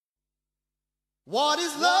What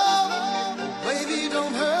is love? Baby,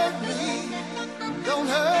 don't hurt me. Don't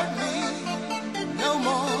hurt me no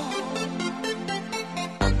more.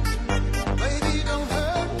 Baby, don't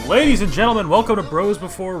hurt me. Ladies and gentlemen, welcome to Bros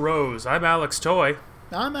Before Rose. I'm Alex Toy.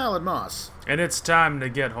 I'm Alan Moss. And it's time to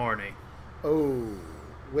get horny. Oh,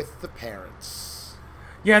 with the parents.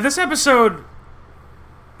 Yeah, this episode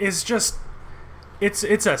is just... It's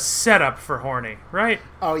a setup for horny, right?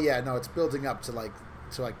 Oh yeah, no, it's building up to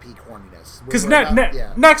peak horniness. Because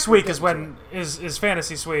next week is when is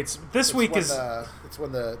Fantasy Suites. This week is it's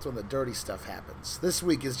when the dirty stuff happens. This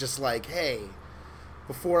week is just like, hey,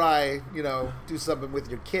 before I do something with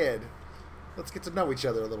your kid, let's get to know each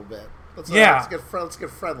other a little bit. Let's get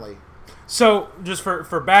friendly. So just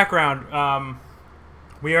for background,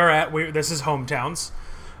 this is Hometowns.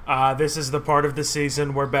 This is the part of the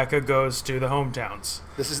season where Becca goes to the hometowns.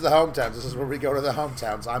 This is the hometowns. This is where we go to the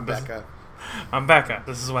hometowns. I'm Becca. I'm Becca.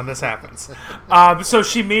 This is when this happens. So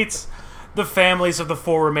she meets the families of the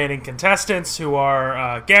four remaining contestants, who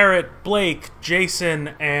are Garrett, Blake,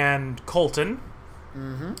 Jason, and Colton.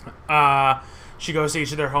 Mm-hmm. She goes to each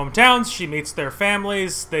of their hometowns. She meets their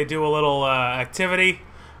families. They do a little activity.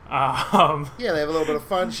 Yeah, they have a little bit of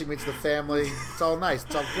fun. She meets the family. It's all nice.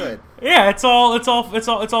 It's all good. Yeah, it's all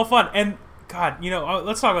fun. And God,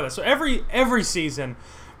 let's talk about this. So every season,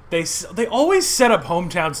 they always set up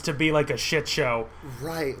hometowns to be like a shit show,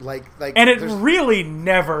 right? Like, and it really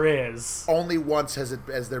never is. Only once has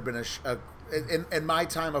there been in my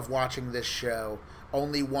time of watching this show,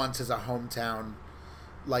 only once has a hometown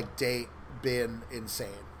date been insane.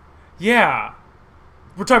 Yeah.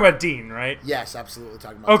 We're talking about Dean, right? Yes, absolutely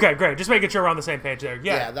talking about Okay, Dean. This. Great. Just making sure we're on the same page there.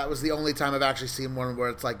 Yeah, that was the only time I've actually seen one where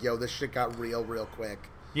it's like, yo, this shit got real quick.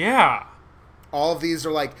 Yeah. All of these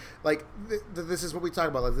are this is what we talk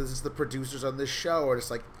about. Like, this is the producers on this show are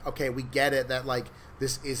just like, okay, we get it that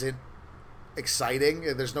this isn't exciting.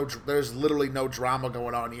 There's literally no drama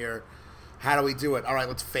going on here. How do we do it? All right,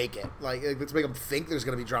 let's fake it. Let's make them think there's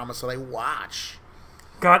going to be drama so they watch.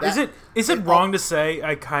 God, is it wrong to say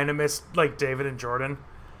I kind of miss David and Jordan?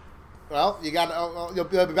 Well, you'll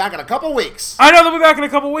be back in a couple weeks. I know they'll be back in a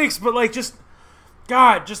couple weeks, but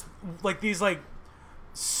these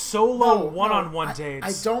solo one-on-one dates.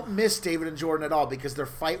 I don't miss David and Jordan at all because their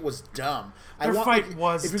fight was dumb. If you're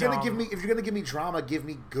gonna give me drama, give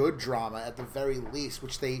me good drama at the very least,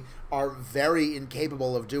 which they are very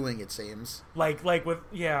incapable of doing. It seems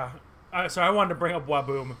So I wanted to bring up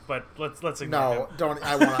Waboom, but let's ignore him. No, don't.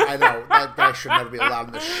 I know that guy should never be allowed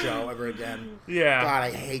in the show ever again. Yeah. God,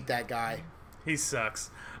 I hate that guy. He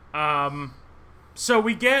sucks. So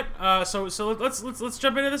we get so let's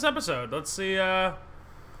jump into this episode. Let's see.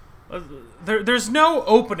 There's no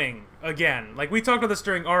opening again. We talked about this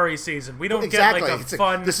during RE season. We don't get a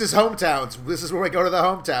fun. This is hometowns. This is where we go to the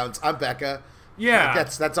hometowns. I'm Becca. Yeah.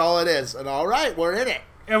 That's all it is. And all right, we're in it.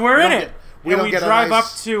 And we're in it. We drive up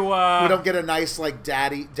to... we don't get a nice,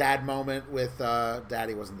 dad moment with...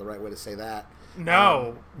 daddy wasn't the right way to say that.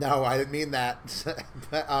 No. No, I didn't mean that.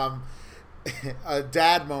 A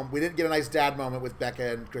dad moment. We didn't get a nice dad moment with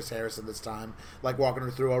Becca and Chris Harrison this time. Walking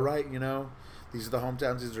her through, all right, these are the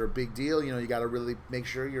hometowns. These are a big deal. You got to really make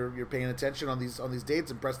sure you're paying attention on these dates,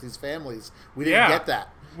 impress these families. We didn't get that.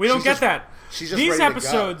 We don't get that. She's just these ready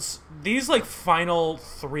episodes, these final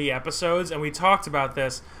 3 episodes, and we talked about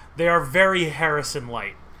this, they are very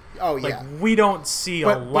Harrison-light. Oh, yeah. We don't see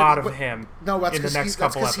a lot of him in the next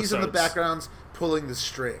couple episodes. He's in the backgrounds pulling the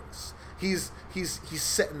strings. He's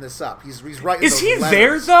setting this up. He's writing. Is those he letters.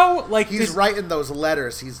 there though? He's writing those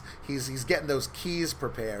letters. He's getting those keys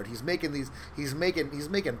prepared. He's making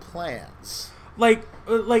plans. But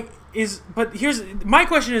here's my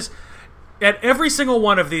question is, at every single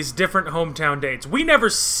one of these different hometown dates, we never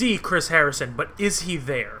see Chris Harrison, but is he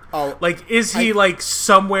there? Oh, is he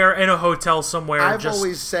somewhere in a hotel somewhere? I've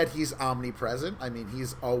always said he's omnipresent. I mean,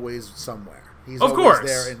 he's always somewhere. He's of always course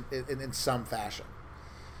there in some fashion.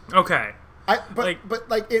 Okay.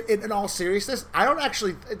 In all seriousness, I don't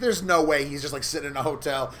actually. There's no way he's just sitting in a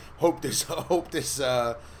hotel. Hope this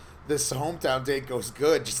hometown date goes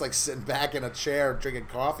good. Just sitting back in a chair, drinking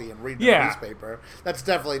coffee and reading a newspaper. That's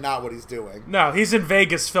definitely not what he's doing. No, he's in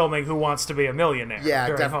Vegas filming Who Wants to Be a Millionaire. Yeah,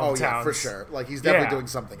 Hometowns. Oh yeah, for sure. He's definitely doing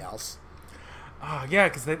something else. Oh yeah,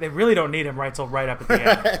 because they really don't need him right up at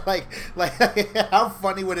the end. How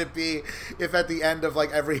funny would it be if at the end of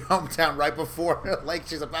every hometown, right before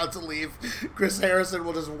she's about to leave, Chris Harrison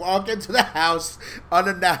will just walk into the house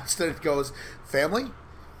unannounced and it goes, "Family,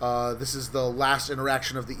 this is the last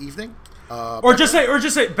interaction of the evening." Or just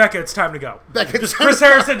say, Becca, it's time to go. Becca, Chris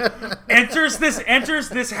Harrison enters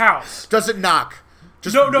this house. Doesn't knock.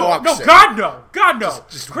 Just no, walks in. God, no. God, no.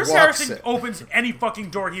 Just Chris walks Harrison in. opens any fucking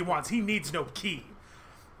door he wants. He needs no key.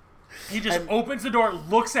 He just opens the door,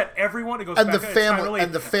 looks at everyone, and goes, And the Becca, it's time to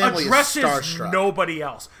leave. family is addresses starstruck. Nobody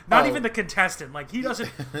else. Not Oh. even the contestant. Like, he doesn't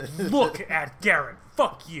look at Garrett.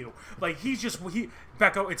 Fuck you. Like,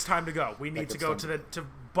 Becca, it's time to go. We need to go to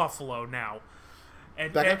Buffalo now.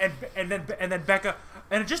 And then Becca,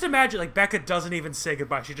 and just imagine, like, Becca doesn't even say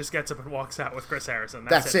goodbye. She just gets up and walks out with Chris Harrison.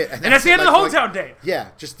 That's it. And that's the end of the hometown date.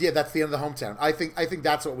 Yeah, that's the end of the hometown. I think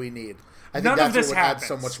that's what we need. I think None that's of this what would happens. add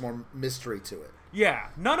so much more mystery to it. Yeah,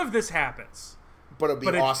 none of this happens. But it'd be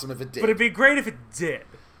awesome if it did. But it'd be great if it did.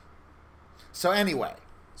 So anyway,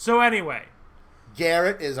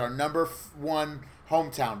 Garrett is our number one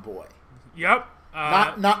hometown boy. Yep.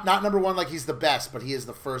 Not number one like he's the best, but he is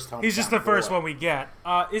the first hometown. He's just the first one we get.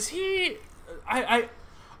 Is he? I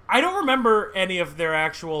don't remember any of their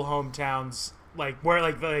actual hometowns, like where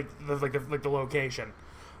the location.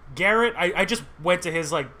 Garrett, I just went to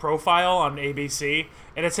his like profile on ABC,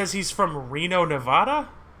 and it says he's from Reno, Nevada.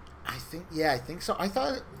 I think so. I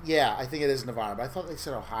think it is Nevada, but I thought they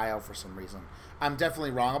said Ohio for some reason. I'm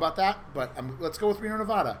definitely wrong about that, but let's go with Reno,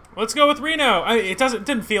 Nevada. Let's go with Reno. It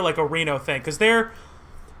didn't feel like a Reno thing because they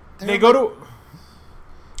go to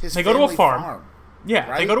a farm. Yeah,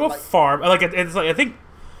 right? They go to a farm. Like it's like I think.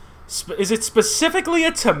 Is it specifically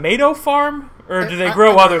a tomato farm, or do they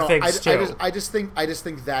grow other things too? I just think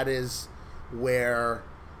that is where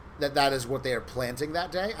that is what they are planting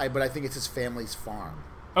that day. But I think it's his family's farm.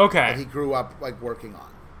 Okay, that he grew up like working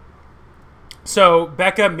on. So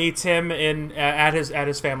Becca meets him at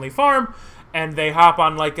his family farm, and they hop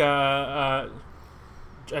on like a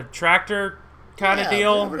tractor kind of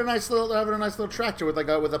deal. They're having a nice little tractor with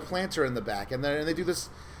a planter in the back, and they do this.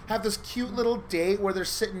 Have this cute little date where they're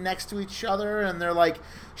sitting next to each other, and they're like,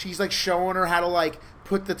 she's like showing her how to like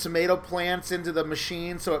put the tomato plants into the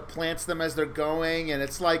machine so it plants them as they're going, and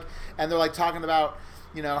it's like, and they're like talking about,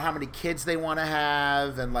 you know, how many kids they want to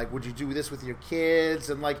have, and like, would you do this with your kids,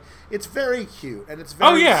 and like, it's very cute and it's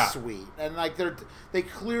very sweet, and like they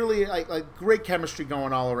clearly like great chemistry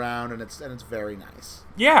going all around, and it's very nice.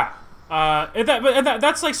 Yeah.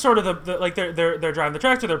 That's like sort of the like they're driving the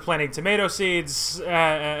tractor, they're planting tomato seeds,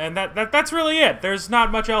 and that's really it. There's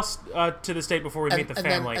not much else to this date before we meet the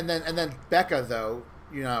family. And then Becca, though,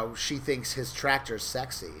 you know, she thinks his tractor's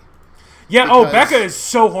sexy. Yeah. Becca is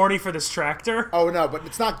so horny for this tractor. Oh no, but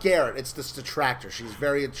it's not Garrett. It's just the tractor. She's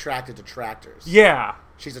very attracted to tractors. Yeah.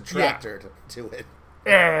 She's attracted to it.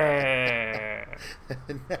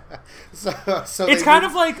 So it's kind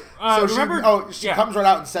of like she comes right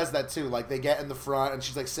out and says that too. Like they get in the front and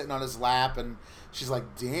she's like sitting on his lap and she's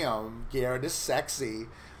like, "Damn, Garrett is sexy.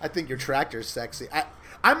 I think your tractor's sexy."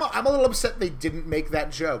 I'm a little upset they didn't make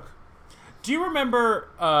that joke. Do you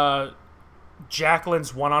remember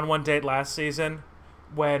Jacqueline's one-on-one date last season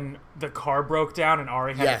when the car broke down and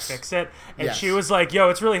Ari had to fix it? And she was like, "Yo,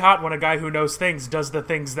 it's really hot when a guy who knows things does the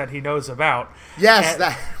things that he knows about." Yes,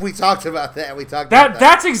 we talked about that.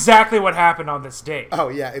 That's exactly what happened on this date. Oh,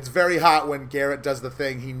 yeah. It's very hot when Garrett does the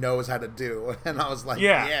thing he knows how to do. And I was like,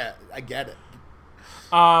 yeah I get it.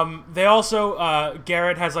 They also,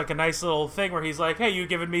 Garrett has like a nice little thing where he's like, "Hey, you've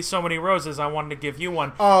given me so many roses, I wanted to give you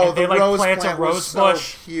one." Oh, and they the rose plant plant a rose was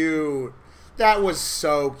bush. So cute. That was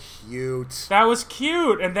so cute. That was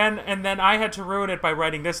cute. And then I had to ruin it by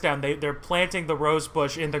writing this down. They're planting the rose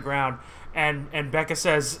bush in the ground, and Becca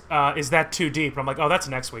says, "Is that too deep?" And I'm like, "Oh, that's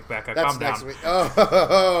next week, Becca. Calm down." Next week.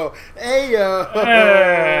 Oh, hey,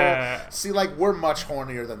 See, like, we're much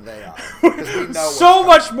hornier than they are. Because we know so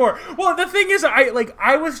much more. Well, the thing is,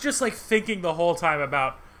 I was just like thinking the whole time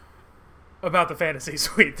about the fantasy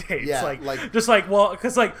suite dates. Yeah, because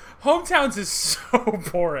hometowns is so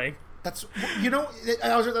boring. That's, you know,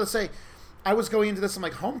 I was going to say, I was going into this, I'm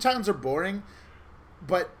like, hometowns are boring,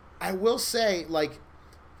 but I will say, like,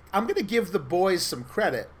 I'm going to give the boys some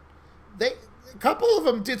credit. A couple of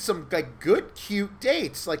them did some, like, good, cute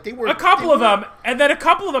dates. Like, they were... A couple of them, and then a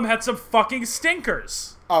couple of them had some fucking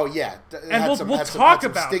stinkers. Oh, yeah. And we'll talk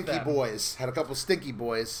about stinky them. boys. Had a couple stinky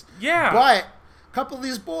boys. Yeah. But a couple of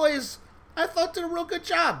these boys, I thought did a real good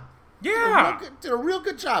job. Yeah, did a real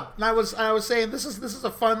good job. And I was saying this is a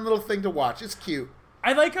fun little thing to watch. It's cute.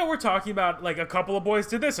 I like how we're talking about like a couple of boys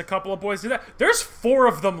did this, a couple of boys did that. There's 4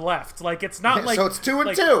 of them left. Like it's not like so it's 2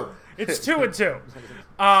 and 2. It's 2 and 2.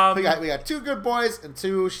 We got 2 good boys and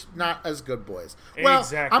 2 not as good boys. Well,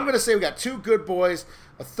 exactly. I'm gonna say we got 2 good boys,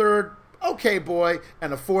 a third okay boy,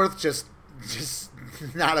 and a fourth just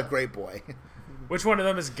not a great boy. Which one of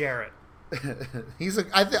them is Garrett? I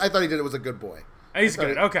thought he did it was a good boy. He's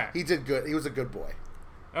good. Okay. He did good. He was a good boy.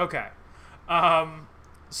 Okay.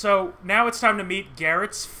 So now it's time to meet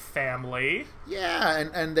Garrett's family. Yeah,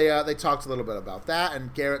 and they talked a little bit about that,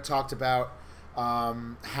 and Garrett talked about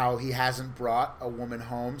how he hasn't brought a woman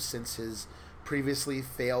home since his previously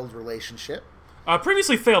failed relationship.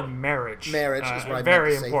 Previously failed marriage. Marriage is what I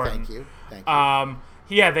very meant to important. say. Thank you.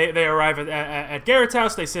 Yeah, they arrive at Garrett's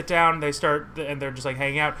house. They sit down. They start, and they're just like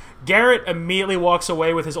hanging out. Garrett immediately walks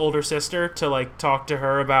away with his older sister to like talk to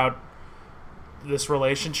her about this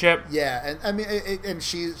relationship. Yeah, and I mean, and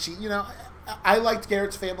she, you know, I liked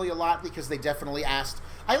Garrett's family a lot because they definitely asked.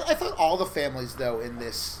 I thought all the families though in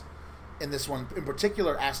this one in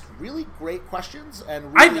particular asked really great questions,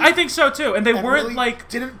 and really, I think so too. And they weren't really like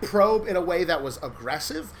didn't probe in a way that was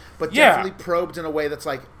aggressive, but definitely probed in a way that's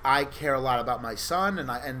like, I care a lot about my son,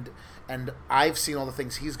 and I've seen all the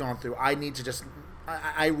things he's gone through. I need to just,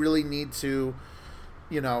 I really need to,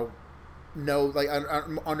 you know like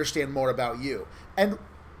understand more about you. And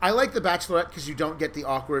I like The Bachelorette because you don't get the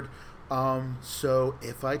awkward. So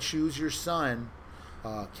if I choose your son,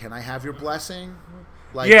 can I have your blessing?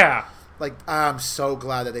 Like, yeah. Like, I'm so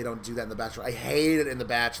glad that they don't do that in The Bachelor. I hate it in The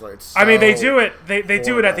Bachelor. It's so I mean, they do it. They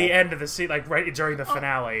do it at horrible. the end of the scene, like right during the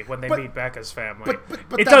finale when they meet Becca's family.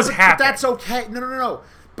 But it does happen. But that's okay. No.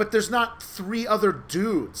 But there's not 3 other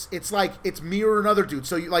dudes. It's like it's me or another dude.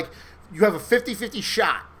 So you have a 50-50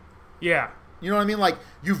 shot. Yeah. You know what I mean? Like,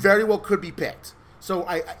 you very well could be picked. So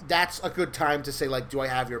that's a good time to say, like, do I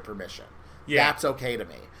have your permission? Yeah. That's okay to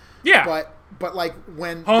me. Yeah. But like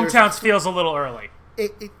when Hometowns feels a little early.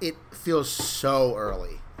 It feels so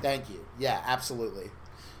early. Thank you. Yeah, absolutely.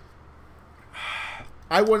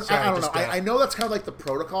 I wouldn't. Sorry, I don't know. I know that's kind of like the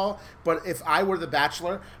protocol, but if I were The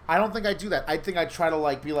Bachelor, I don't think I'd do that. I think I'd try to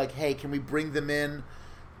like be like, hey, can we bring them in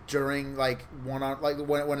during like when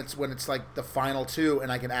it's like the final 2,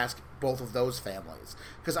 and I can ask both of those families,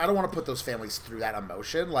 because I don't want to put those families through that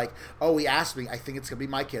emotion. Like, oh, he asked me, I think it's gonna be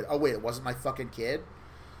my kid. Oh wait, it wasn't my fucking kid.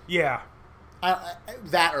 Yeah.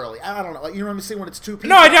 That early, I don't know. Like, you know what I'm saying? When it's 2 people,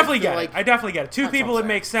 No, I definitely get it. I definitely get it. 2 That's people, what it I'm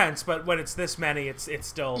makes sense, but when it's this many, it's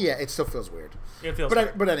still it still feels weird. It feels.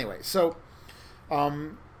 But anyway, so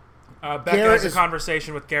Becca has a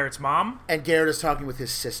conversation with Garrett's mom, and Garrett is talking with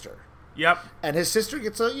his sister. Yep. And his sister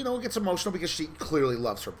gets emotional because she clearly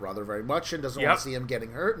loves her brother very much and doesn't want to see him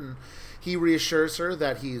getting hurt. And he reassures her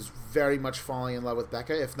that he's very much falling in love with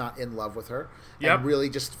Becca, if not in love with her. Yep. And really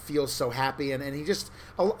just feels so happy. And he just...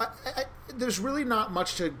 there's really not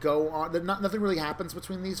much to go on. Nothing really happens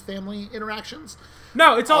between these family interactions.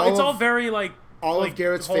 No, it's all very, like... All like of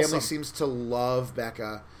Garrett's wholesome. family seems to love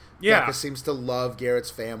Becca. Yeah. Becca seems to love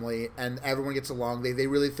Garrett's family. And everyone gets along. They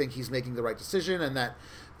really think he's making the right decision and that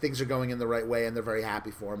things are going in the right way, and they're very happy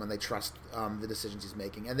for him, and they trust the decisions he's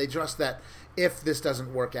making, and they trust that if this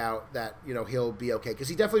doesn't work out, that he'll be okay, because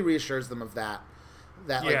he definitely reassures them of that.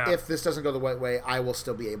 Like, if this doesn't go the right way, I will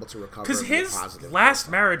still be able to recover. Because his last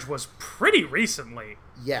marriage was pretty recently.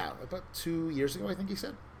 Yeah, about 2 years ago, I think he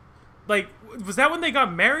said. Like, was that when they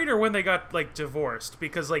got married or when they got like divorced?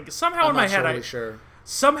 Because like somehow in my head,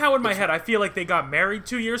 Somehow in my head, I feel like they got married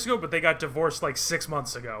 2 years ago, but they got divorced like 6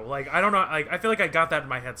 months ago. Like, I don't know. Like, I feel like I got that in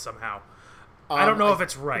my head somehow. I don't know if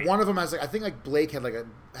it's right. One of them has, like, I think like Blake had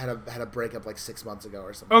a breakup like 6 months ago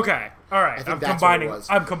or something. Okay, all right. I'm combining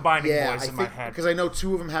boys in my head because I know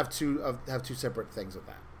 2 of them have two separate things with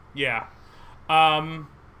that. Yeah.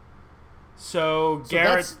 So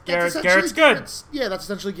Garrett's good. That's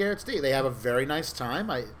essentially Garrett's date. They have a very nice time.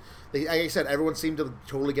 Like I said, everyone seemed to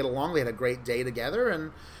totally get along. They had a great day together,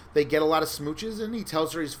 and they get a lot of smooches. And he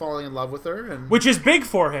tells her he's falling in love with her, and which is big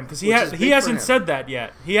for him because he hasn't said that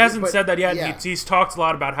yet. He hasn't said that yet. Yeah. He's talked a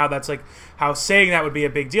lot about how that's like how saying that would be a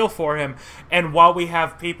big deal for him. And while we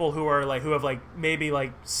have people who have maybe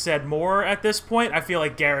said more at this point, I feel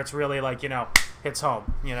like Garrett's really hits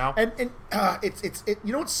home. And it's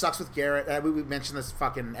you know what sucks with Garrett? We mentioned this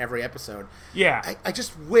fucking every episode. Yeah. I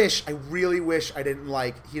really wish he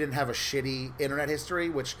didn't have a shitty internet history,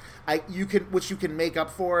 which you can make up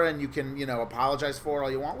for and you can apologize for all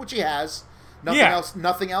you want, which he has.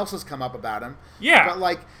 Nothing else has come up about him. Yeah.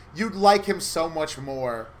 But you'd like him so much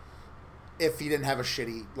more if he didn't have a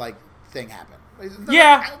shitty thing happen.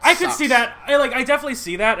 Yeah, I could see that. I definitely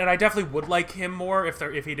see that, and I definitely would like him more if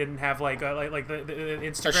he didn't have the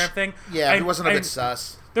Instagram thing. Yeah, he wasn't a bit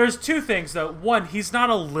sus. There's 2 things though. One, he's not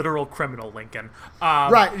a literal criminal, Lincoln.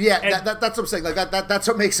 Right? Yeah, that's what I'm saying. That's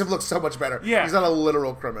what makes him look so much better. Yeah, he's not a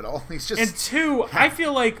literal criminal. He's just. And 2, I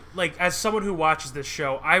feel like as someone who watches this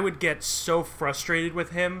show, I would get so frustrated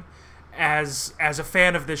with him as a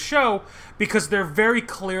fan of this show because they're very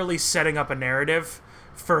clearly setting up a narrative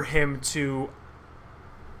for him to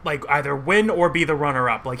like either win or be the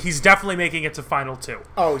runner-up. Like he's definitely making it to final 2.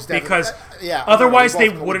 Oh, he's definitely because yeah. Otherwise, we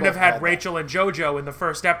they wouldn't have had Rachel and JoJo in the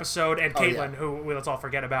first episode, and Caitlyn, who let's all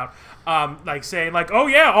forget about, like saying like, "Oh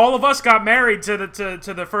yeah, all of us got married to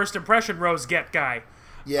the first impression rose get guy."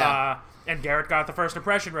 Yeah. And Garrett got the first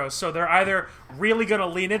impression rose. So they're either really going to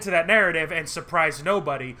lean into that narrative and surprise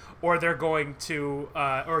nobody, or they're going to,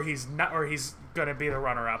 or he's going to be the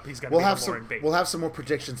runner-up. He's going to be the Lauren B. We'll have some more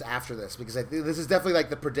predictions after this, because I think this is definitely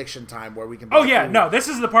like the prediction time where we can. No, this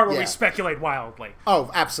is the part where we speculate wildly.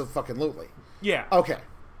 Oh, absolutely. Yeah. Okay.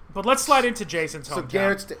 But let's slide into Jason's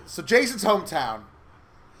hometown. So Jason's hometown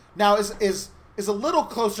now is a little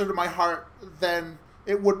closer to my heart than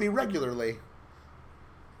it would be regularly.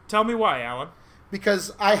 Tell me why, Alan.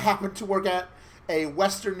 Because I happen to work at a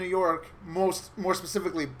Western New York, more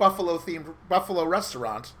specifically Buffalo-themed Buffalo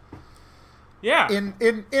restaurant. Yeah.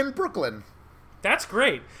 In Brooklyn. That's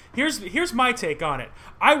great. Here's my take on it.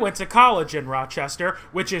 I went to college in Rochester,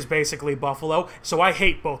 which is basically Buffalo, so I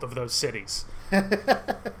hate both of those cities.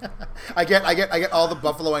 I get all the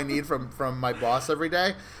Buffalo I need from my boss every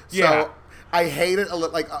day. So yeah. I hate it a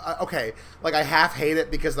little. Like I half hate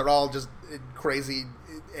it because they're all just crazy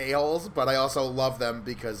a-holes, but I also love them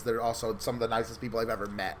because they're also some of the nicest people I've ever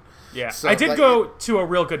met. Yeah, so, I did go to a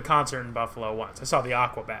real good concert in Buffalo once. I saw the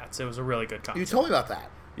Aquabats. It was a really good concert. You told me about that.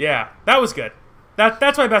 Yeah, that was good.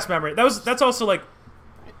 That's my best memory. That's also like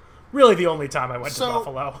really the only time I went to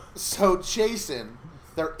Buffalo. So Jason,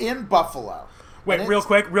 they're in Buffalo. Wait, real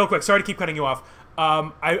quick. Sorry to keep cutting you off.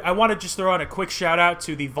 I want to just throw on a quick shout out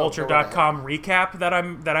to the Vulture.com recap that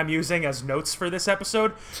I'm using as notes for this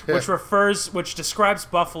episode, which describes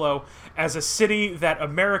Buffalo as a city that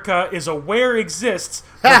America is aware exists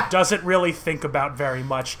but doesn't really think about very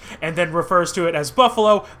much, and then refers to it as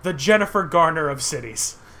Buffalo, the Jennifer Garner of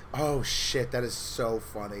cities. Oh shit, that is so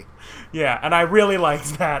funny. Yeah, and I really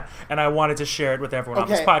liked that, and I wanted to share it with everyone on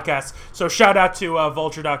this podcast. So shout out to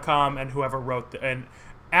Vulture.com and whoever wrote and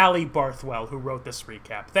Allie Barthwell, who wrote this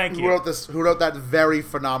recap. Thank you. Who wrote that very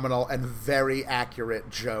phenomenal and very accurate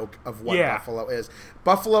joke of what Buffalo is.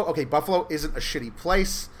 Buffalo isn't a shitty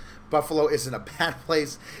place. Buffalo isn't a bad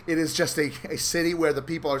place. It is just a city where the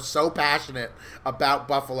people are so passionate about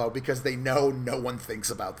Buffalo because they know no one thinks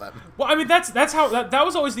about them. Well, I mean, that's how that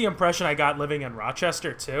was always the impression I got living in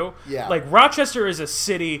Rochester too. Yeah, like Rochester is a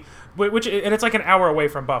city which and it's like an hour away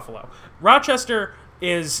from Buffalo. Rochester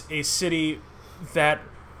is a city that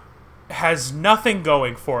has nothing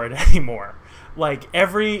going for it anymore. Like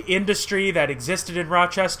every industry that existed in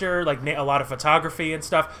Rochester, like a lot of photography and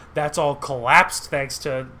stuff, that's all collapsed thanks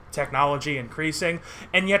to technology increasing.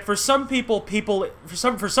 And yet for some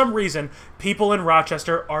for some reason, people in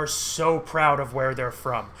Rochester are so proud of where they're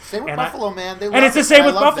from. Same with Buffalo, man. And it's the same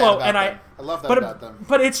with Buffalo. And I love that about them.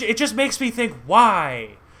 But it just makes me think,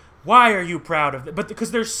 why? Why are you proud of it? But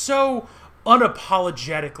because they're so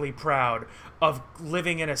unapologetically proud of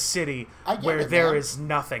living in a city where there is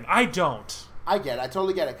nothing. I don't. I get it. I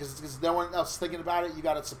totally get it. Because no one else is thinking about it. You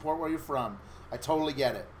got to support where you're from. I totally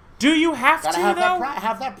get it. Do you have to, have though?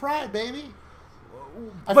 Have that pride, baby.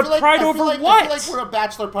 But pride over what? I feel like we're a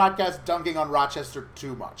Bachelor podcast dunking on Rochester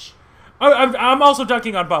too much. I'm also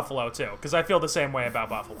dunking on Buffalo, too, because I feel the same way about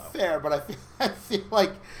Buffalo. Fair, but I feel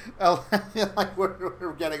like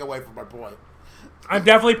we're getting away from our point. I'm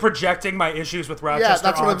definitely projecting my issues with Rochester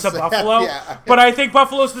onto Buffalo, yeah. But I think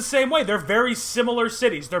Buffalo's the same way. They're very similar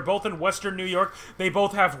cities. They're both in Western New York. They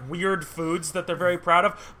both have weird foods that they're very proud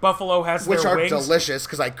of. Buffalo has their wings, which are delicious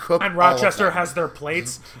because I cook. And Rochester has their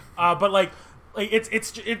plates. But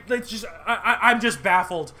it's just I'm just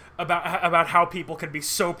baffled about how people can be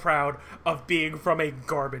so proud of being from a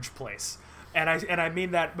garbage place. And I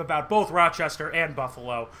mean that about both Rochester and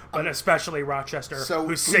Buffalo, but especially Rochester,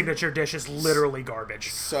 whose signature dish is literally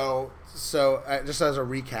garbage. So just as a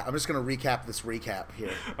recap, I'm just going to recap this recap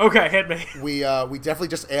here. Okay, hit me. We definitely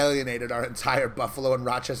just alienated our entire Buffalo and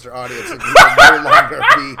Rochester audience, and we will no longer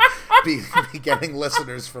be getting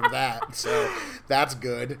listeners from that. So that's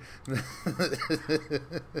good.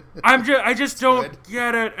 I just don't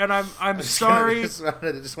get it, and I'm sorry. I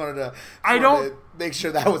just wanted to make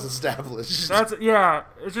sure that was established.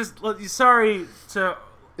 It's just sorry to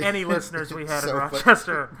any listeners we had in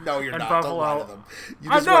Rochester. No, you're and not. Buffalo. Don't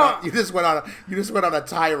lie to them. You just went on a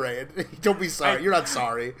tirade. Don't be sorry. You're not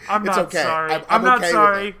sorry. I'm it's not okay. sorry. I'm not okay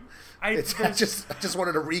sorry. I just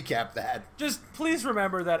wanted to recap that. Just please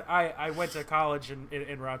remember that I went to college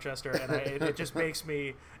in Rochester, and it just makes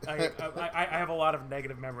me. I have a lot of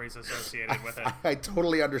negative memories associated with it. I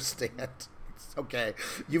totally understand. Okay,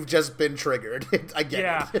 you've just been triggered. I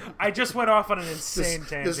get it. I just went off on an insane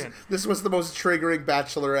tangent. This was the most triggering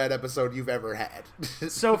Bachelorette episode you've ever had.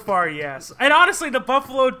 So far, yes. And honestly, the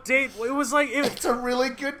Buffalo date, it was like... It's a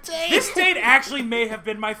really good date. This date actually may have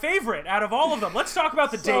been my favorite out of all of them. Let's talk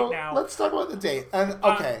about the date now. Let's talk about the date. And,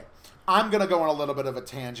 okay, I'm going to go on a little bit of a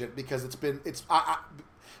tangent because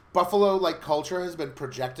Buffalo like culture has been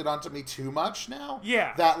projected onto me too much now.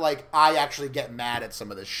 Yeah. That like I actually get mad at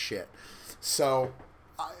some of this shit. So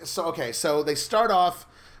they start off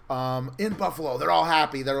in Buffalo. They're all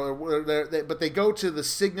happy. But they go to the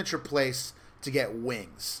signature place to get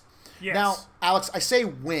wings. Yes. Now, Alex, I say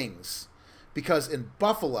wings because in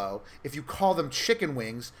Buffalo, if you call them chicken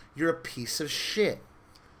wings, you're a piece of shit.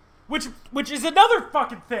 Which is another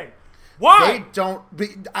fucking thing. Why? They don't.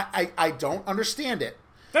 I don't understand it.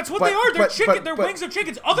 That's what they are. They're chicken. Their wings are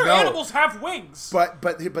chickens. Other animals have wings. But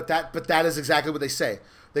that is exactly what they say.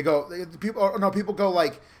 They go, people go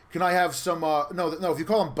like, can I have some, no, if you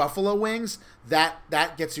call them buffalo wings, that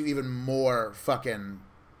gets you even more fucking,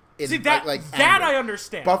 See, that I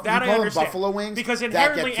understand. That I understand. Buffalo wings? Because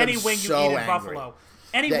inherently any wing you eat in Buffalo,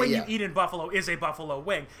 any wing you eat in Buffalo is a buffalo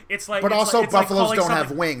wing. It's like, but also buffaloes don't have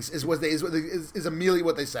something... wings. Is immediately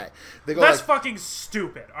what they say. They go that's like, fucking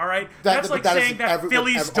stupid. All right, that's like saying that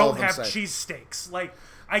Phillies don't have cheesesteaks. Like,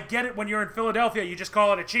 I get it when you're in Philadelphia, you just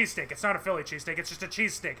call it a cheesesteak. It's not a Philly cheesesteak. It's just a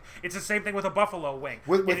cheesesteak. It's the same thing with a buffalo wing.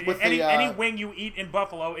 Any wing you eat in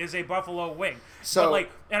Buffalo is a buffalo wing. So, but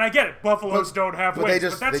like, and I get it. Buffaloes don't have wings,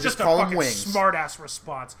 but that's just a fucking smart-ass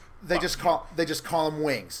response. They just call them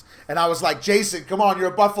wings. And I was like, Jason, come on, you're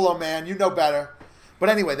a Buffalo man. You know better. But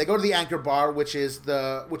anyway, they go to the Anchor Bar, which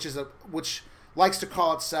likes to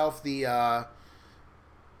call itself the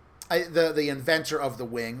inventor of the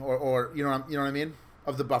wing, or you know what I mean?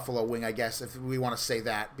 Of the buffalo wing, I guess, if we want to say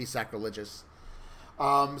that, be sacrilegious.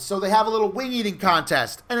 So they have a little wing eating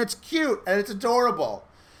contest, and it's cute and it's adorable.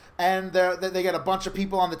 And they get a bunch of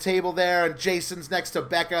people on the table there, and Jason's next to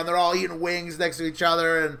Becca, and they're all eating wings next to each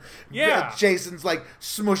other, and Jason's like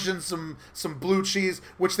smushing some blue cheese,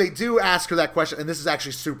 which they do ask her that question, and this is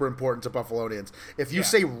actually super important to Buffalonians. If you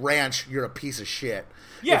say ranch, you're a piece of shit.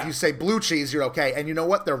 Yeah. If you say blue cheese, you're okay. And you know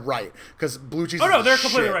what? They're right. Because blue cheese they're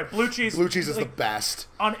completely right. Blue cheese is the best.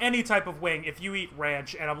 On any type of wing, if you eat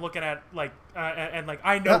ranch, and I'm looking at, like,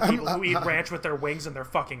 I know people who eat ranch with their wings, and they're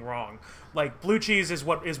fucking wrong. Like, blue cheese is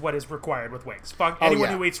what is required with wings. Anyone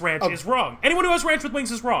who eats ranch is wrong. Anyone who has ranch with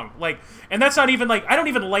wings is wrong. Like, and that's not even, like, I don't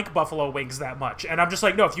even like buffalo wings that much. And I'm just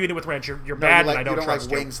like, no, if you eat it with ranch, you're bad, and I don't trust you. You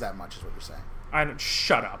don't like wings that much is what you're saying.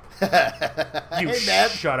 Shut up.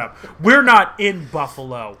 Shut up. We're not in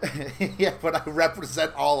Buffalo. Yeah, but I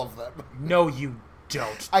represent all of them. No, you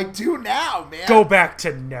don't. I do now, man. Go back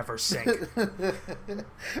to Never Sink.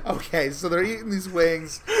 Okay, so they're eating these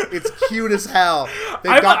wings. It's cute as hell.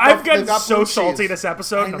 I've gotten so salty this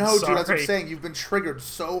episode. I know, dude. That's what I'm saying. You've been triggered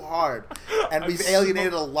so hard, and we've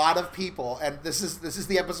alienated a lot of people. And this is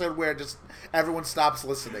the episode where just everyone stops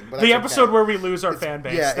listening. But the episode where we lose our fan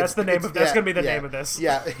base. Yeah, that's the name of. That's gonna be the name of this.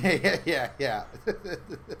 Yeah.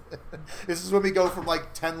 This is when we go from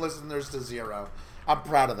like 10 listeners to 0. I'm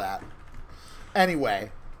proud of that.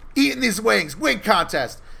 Anyway, eating these wings, wing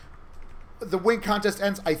contest. The wing contest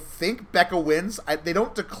ends. I think Becca wins. They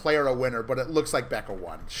don't declare a winner, but it looks like Becca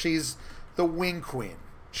won. She's the wing queen.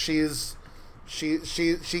 She has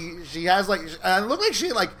like, and it looked like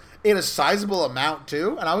she like ate a sizable amount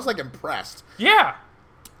too, and I was like impressed. Yeah.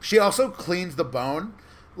 She also cleans the bone.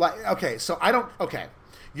 Like, okay, so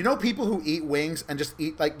you know people who eat wings and just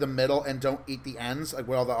eat like the middle and don't eat the ends, like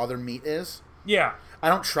where all the other meat is? Yeah. I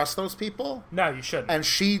don't trust those people. No, you shouldn't. And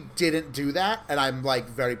she didn't do that, and I'm like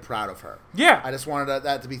very proud of her. Yeah. I just wanted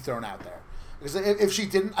that to be thrown out there. Because if she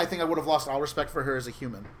didn't, I think I would have lost all respect for her as a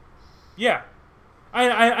human. Yeah. I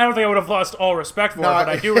don't think I would have lost all respect for her, but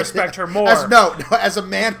I do respect her more. As a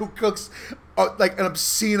man who cooks like an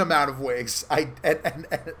obscene amount of wings, and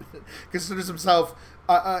considers himself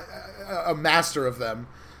a master of them,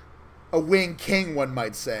 a wing king, one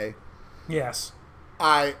might say. Yes.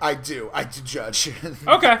 I do judge.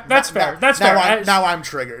 Okay, that's fair. That's fair. Now I'm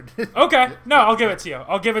triggered. Okay, no, I'll give it to you.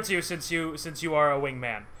 I'll give it to you since you are a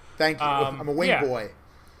wingman. Thank you. I'm a wing boy.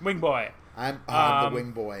 Wing boy. I'm the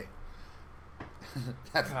wing boy.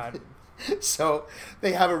 God. So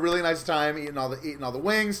they have a really nice time eating all the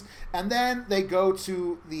wings, and then they go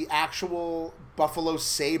to the actual Buffalo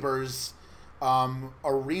Sabres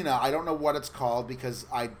arena. I don't know what it's called because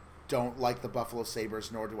I don't like the Buffalo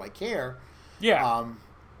Sabres, nor do I care. Yeah.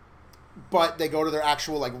 But they go to their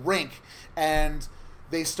actual like rink, and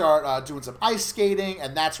they start doing some ice skating,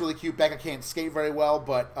 and that's really cute. Becca can't skate very well,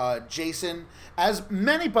 but Jason, as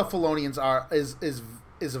many Buffalonians are, is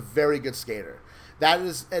a very good skater. That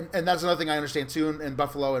is, and that's another thing I understand too in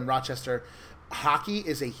Buffalo and Rochester. Hockey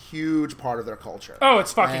is a huge part of their culture. Oh,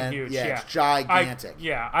 it's fucking huge. Yeah, it's gigantic.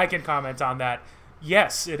 I can comment on that.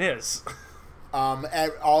 Yes, it is.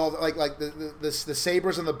 And all like the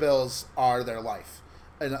Sabres and the Bills are their life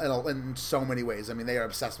in so many ways. I mean, they are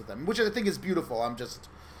obsessed with them, which I think is beautiful. I'm just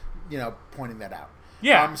pointing that out.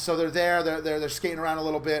 Yeah. So they're there. They're skating around a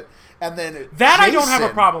little bit, and then that Jason, I don't have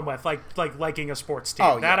a problem with. Like liking a sports team.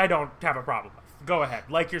 Oh, that yeah. I don't have a problem with. Go ahead,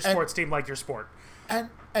 like your sports team, like your sport. And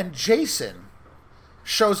Jason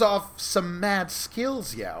shows off some mad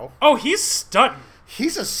skills, yo. Oh, he's stunting.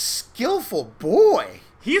 He's a skillful boy.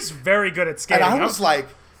 He's very good at skating. And I was like,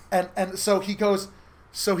 and so he goes,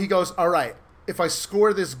 all right, if I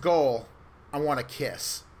score this goal, I want a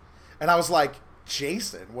kiss. And I was like,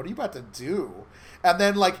 Jason, what are you about to do? And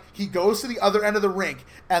then like he goes to the other end of the rink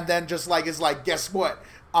and then just like is like, guess what?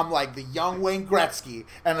 I'm like the young Wayne Gretzky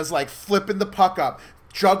and is like flipping the puck up,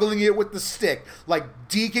 juggling it with the stick, like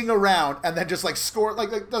deking around, and then just like score,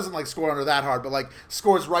 like doesn't like score under that hard, but like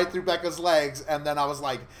scores right through Becca's legs. And then I was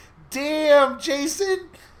like, damn, Jason,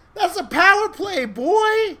 that's a power play,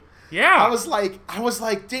 boy. Yeah. I was like,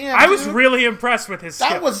 damn. I was dude. really impressed with his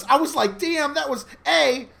skill. I was like, damn, that was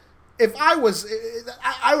if I was,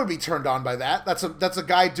 I would be turned on by that. That's a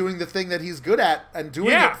guy doing the thing that he's good at and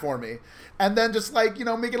doing it for me. And then just like,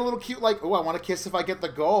 make it a little cute, like, oh, I want to kiss if I get the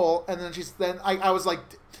goal. And then I was like,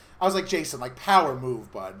 Jason, like, power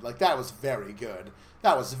move, bud. Like, that was very good.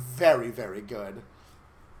 That was very, very good.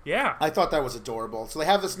 Yeah. I thought that was adorable. So they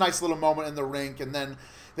have this nice little moment in the rink, and then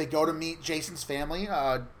they go to meet Jason's family.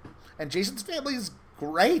 And Jason's family is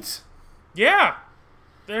great. Yeah.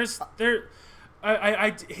 His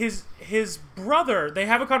brother, they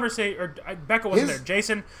have a conversation, or Becca wasn't there.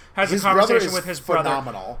 Jason has a conversation with his brother,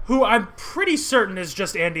 phenomenal. Who I'm pretty certain is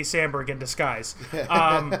just Andy Samberg in disguise.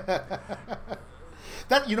 That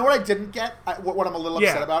what I didn't get, what I'm a little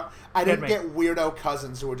upset about, I didn't get weirdo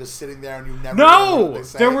cousins who were just sitting there and you never know what they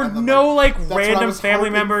say. There were no random family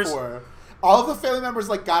members. All of the family members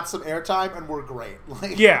got some airtime and were great.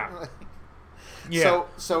 Yeah. Yeah.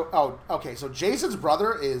 So Jason's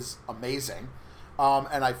brother is amazing.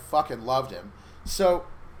 And I fucking loved him. So,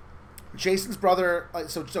 Jason's brother.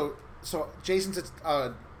 So Jason's.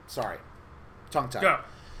 Sorry, tongue tied. Go.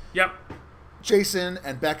 Yep. Jason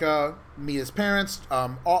and Becca meet his parents.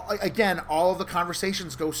 All of the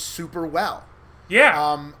conversations go super well.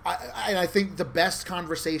 Yeah. I think the best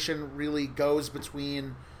conversation really goes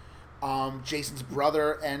between Jason's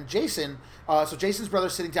brother and Jason. So Jason's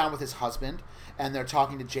brother's sitting down with his husband, and they're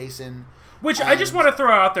talking to Jason. Which I just want to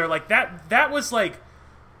throw out there, like, that was, like,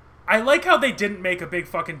 I like how they didn't make a big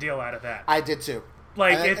fucking deal out of that. I did, too.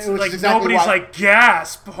 Like, it's like, exactly nobody's like,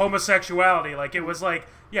 gasp, homosexuality. Like, it was like,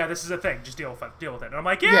 yeah, this is a thing. Just deal with it. And I'm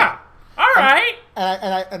like, yeah. All right.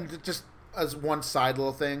 And just as one side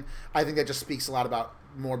little thing, I think that just speaks a lot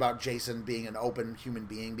more about Jason being an open human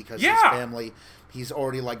being because his family, he's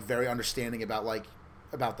already, like, very understanding about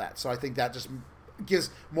that. So I think that just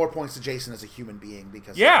gives more points to Jason as a human being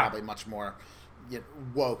because he's probably much more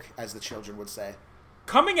woke, as the children would say.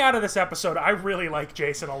 Coming out of this episode, I really like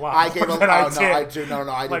Jason a lot. I do like,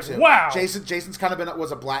 too. Wow, Jason's kind of been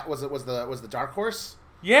was the dark horse.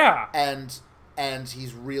 Yeah, and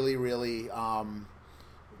he's really really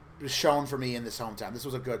shown for me in this hometown. This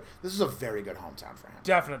was a very good hometown for him.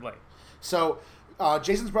 Definitely. So.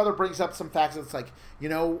 Jason's brother brings up some facts. It's like, he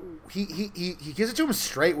gives it to him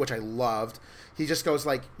straight, which I loved. He just goes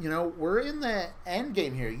like, we're in the end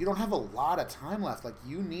game here. You don't have a lot of time left. Like,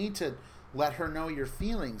 you need to let her know your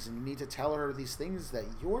feelings, and you need to tell her these things that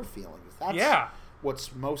you're feeling. That's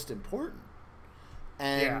what's most important.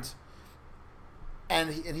 And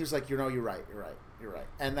he was like, you're right.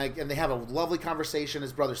 And they have a lovely conversation.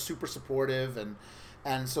 His brother's super supportive,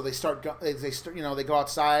 and so they they go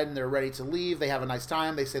outside and they're ready to leave. They have a nice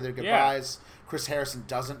time. They say their goodbyes. Yeah. Chris Harrison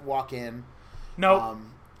doesn't walk in. Nope.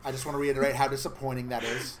 I just want to reiterate how disappointing that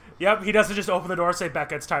is. Yep, he doesn't just open the door and say,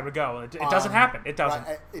 Becca, it's time to go. It doesn't happen. It doesn't.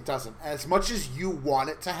 It doesn't. As much as you want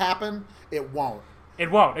it to happen, it won't. It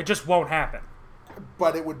won't. It just won't happen.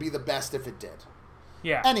 But it would be the best if it did.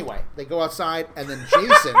 Yeah. Anyway, they go outside, and then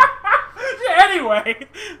Jason... Anyway.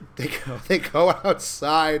 They go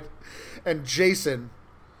outside, and Jason,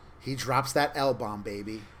 he drops that L-bomb,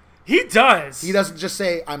 baby. He does. He doesn't just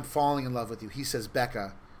say, I'm falling in love with you. He says,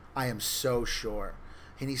 Becca, I am so sure.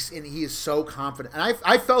 And he is so confident. And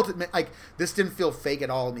I felt it, like, this didn't feel fake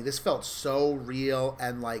at all to me. This felt so real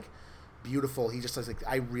and, like, beautiful. He just says, like,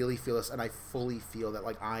 I really feel this, and I fully feel that,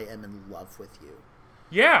 like, I am in love with you.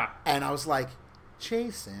 Yeah. And I was like,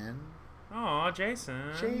 Jason. Aw,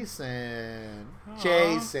 Jason. Jason. Aww.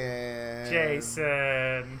 Jason.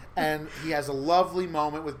 Jason. And he has a lovely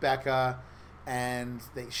moment with Becca, and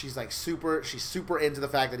she's super into the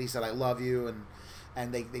fact that he said, I love you,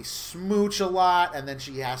 and they smooch a lot, and then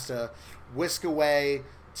she has to whisk away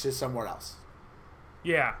to somewhere else.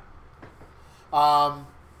 Yeah. And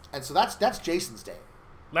so that's Jason's date.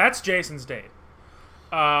 That's Jason's date.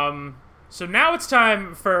 So now it's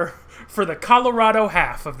time for the Colorado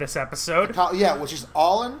half of this episode. Which is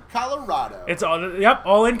all in Colorado. It's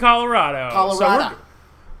all in Colorado. Colorado.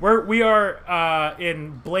 So we are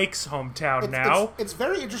in Blake's hometown now. It's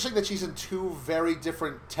very interesting that she's in two very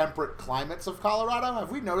different temperate climates of Colorado. Have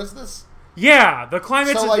we noticed this? Yeah, the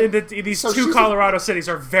climates in these two Colorado cities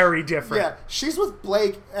are very different. Yeah, she's with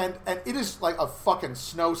Blake, and it is like a fucking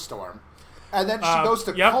snowstorm. And then she goes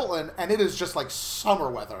to Colton, and it is just like summer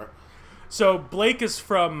weather. So Blake is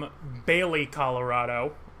from Bailey,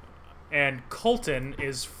 Colorado, and Colton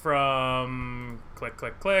is from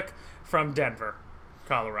from Denver,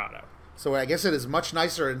 Colorado. So I guess it is much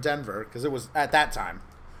nicer in Denver, because it was at that time.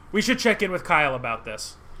 We should check in with Kyle about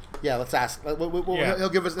this. Yeah, let's ask. He'll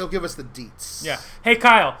give us the deets. Yeah. Hey,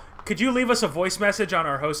 Kyle, could you leave us a voice message on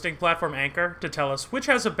our hosting platform, Anchor, to tell us which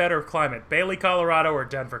has a better climate, Bailey, Colorado, or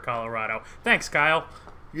Denver, Colorado? Thanks, Kyle.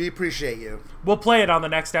 We appreciate you. We'll play it on the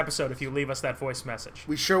next episode if you leave us that voice message.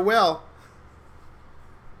 We sure will.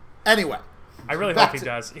 Anyway. I really hope he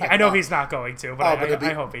does. I know he's not going to, but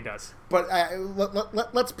I hope he does. But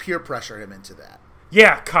let's peer pressure him into that.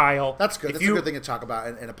 Yeah, Kyle. That's good. That's a good thing to talk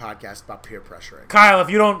about in a podcast about peer pressuring. Kyle, if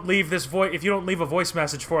you don't leave a voice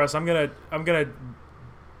message for us, I'm gonna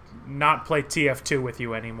not play TF2 with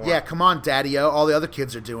you anymore. Yeah, come on, Daddy-O. All the other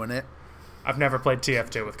kids are doing it. I've never played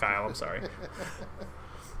TF2 with Kyle. I'm sorry.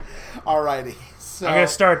 Alrighty. So I'm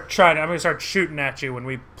gonna start shooting at you when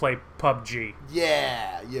we play PUBG.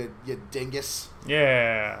 Yeah, you dingus.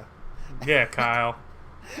 Yeah, Kyle.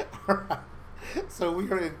 Alright. So we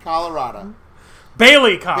are in Colorado.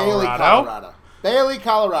 Bailey, Colorado. Bailey,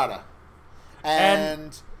 Colorado.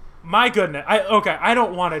 And my goodness, I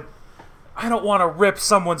don't want to rip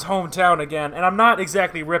someone's hometown again, and I'm not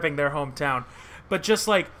exactly ripping their hometown, but just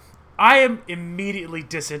like I am immediately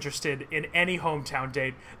disinterested in any hometown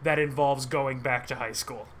date that involves going back to high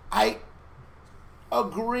school. I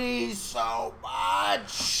agree so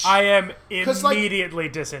much. I am immediately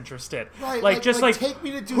disinterested. Right, like take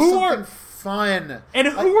me to do something fun. And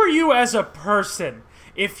who are you as a person?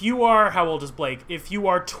 If you are, how old is Blake? If you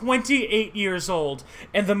are 28 years old,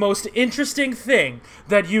 and the most interesting thing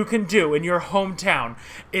that you can do in your hometown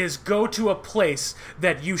is go to a place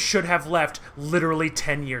that you should have left literally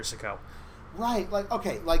 10 years ago. Right,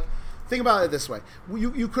 think about it this way.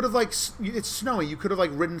 You could have, it's snowing. You could have,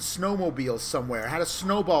 ridden snowmobiles somewhere, had a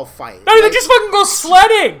snowball fight. No, just fucking go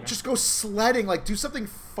sledding! Just go sledding, do something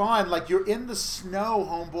fun. You're in the snow,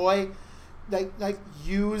 homeboy.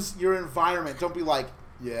 Use your environment. Don't be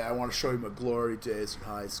yeah, I want to show you my glory days in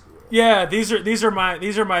high school. Yeah, these are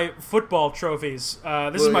my football trophies.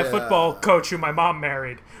 This is my football coach who my mom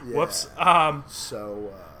married. Yeah. Whoops.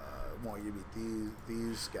 So I want you to meet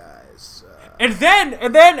these guys. And then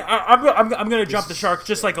I'm gonna jump the shark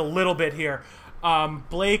just a little bit here.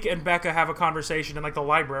 Blake and Becca have a conversation in the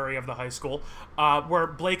library of the high school, where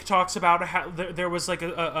Blake talks about how there was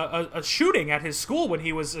a shooting at his school when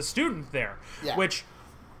he was a student there, which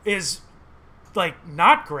is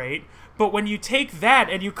not great. But when you take that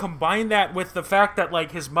and you combine that with the fact that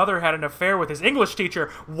his mother had an affair with his English teacher,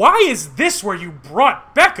 why is this where you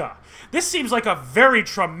brought Becca? This seems like a very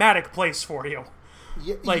traumatic place for you.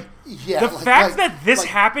 The fact that this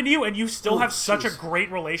happened to you and you still have such a great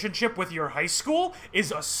relationship with your high school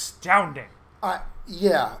is astounding.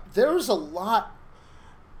 There's a lot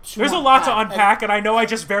to unpack, and I know I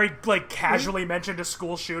just very casually mentioned a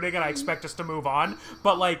school shooting and I expect us to move on,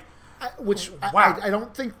 but wow. I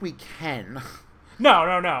don't think we can. No.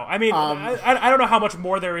 I mean, I don't know how much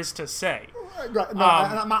more there is to say. Right, no,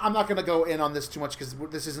 I'm not going to go in on this too much because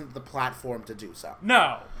this isn't the platform to do so.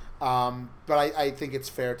 No. But I think it's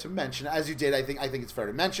fair to mention, as you did. I think it's fair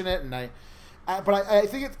to mention it, and I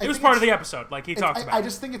think it was part of the episode, he talks about. I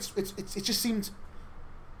just think it just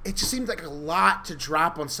seemed like a lot to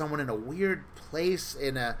drop on someone in a weird place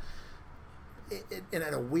in a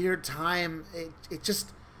weird time. It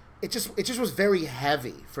just was very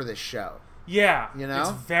heavy for this show. Yeah,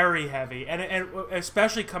 it's very heavy, and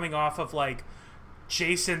especially coming off of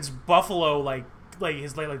Jason's Buffalo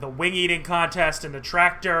like the wing eating contest and the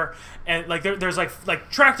tractor, and like there's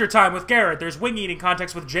like tractor time with Garrett. There's wing eating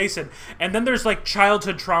contest with Jason, and then there's like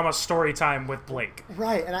childhood trauma story time with Blake.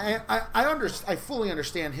 Right, and I fully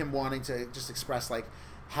understand him wanting to just express like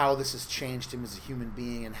how this has changed him as a human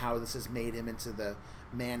being and how this has made him into the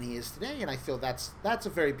man he is today. And I feel that's a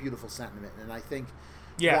very beautiful sentiment, and I think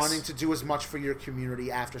wanting to do as much for your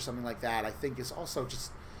community after something like that, I think is also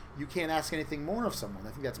just. You can't ask anything more of someone. I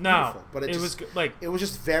think that's beautiful. But it was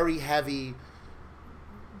just very heavy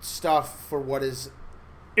stuff for what is.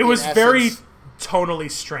 It was very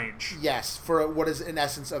tonally strange. Yes, for what is in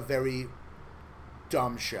essence a very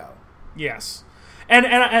dumb show. Yes, and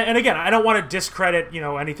again, I don't want to discredit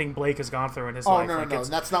anything Blake has gone through in his life. No,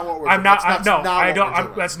 that's not what we're. I'm not.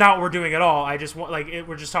 That's not what we're doing at all. I just want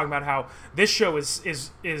we're just talking about how this show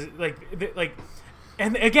is like.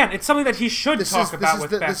 And again, it's something that he should talk about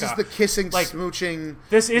with Becca. This is the kissing, smooching.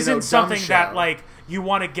 This isn't something that like you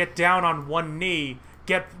want to get down on one knee,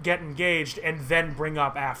 get engaged, and then bring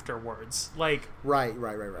up afterwards. Like right.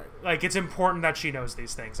 Like it's important that she knows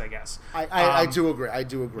these things. I guess. I do agree.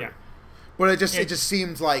 Yeah. But it just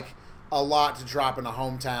seemed like a lot to drop in a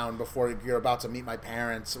hometown before you're about to meet my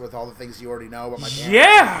parents with all the things you already know about my parents.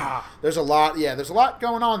 Yeah, there's a lot. Yeah, there's a lot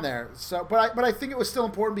going on there. So, but I think it was still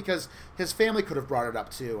important because his family could have brought it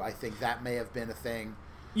up too. I think that may have been a thing.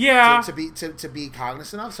 Yeah, to be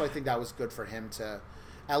cognizant of. So I think that was good for him to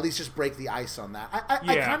at least just break the ice on that.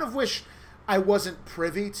 I kind of wish I wasn't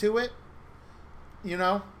privy to it.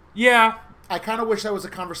 Yeah. I kind of wish that was a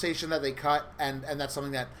conversation that they cut, and that's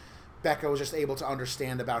something that Becca was just able to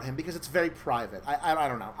understand about him because it's very private. I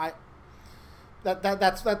don't know.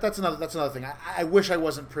 That's another thing. I wish I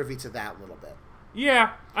wasn't privy to that a little bit.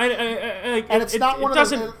 Yeah, and it's not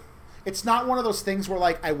one of those things where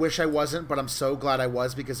like I wish I wasn't, but I'm so glad I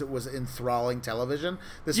was because it was enthralling television.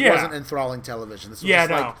 This wasn't enthralling television. This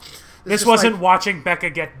was this wasn't watching Becca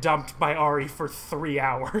get dumped by Ari for 3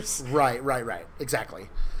 hours. Right. Exactly.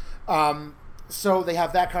 So they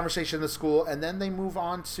have that conversation in the school, and then they move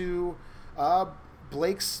on to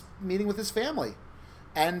Blake's meeting with his family,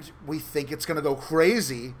 and we think it's going to go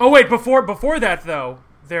crazy. Oh wait, before that though,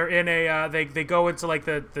 they're in a they go into like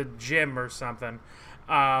the gym or something.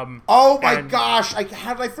 Oh my gosh!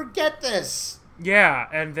 How did I forget this? Yeah,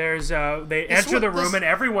 and there's they enter the room and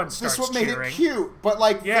everyone starts cheering. This is what made it cute, but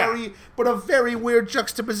a very weird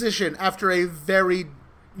juxtaposition after a very.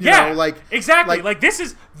 Exactly. Like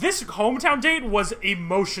this hometown date was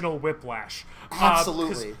emotional whiplash.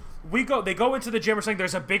 Absolutely. They go into the gym or something.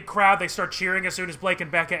 There's a big crowd. They start cheering as soon as Blake and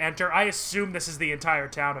Becca enter. I assume this is the entire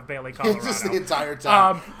town of Bailey, Colorado. It's just the entire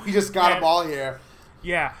town. We just got them all here.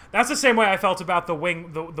 Yeah, that's the same way I felt about the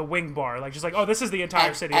wing bar. Like just like, oh, this is the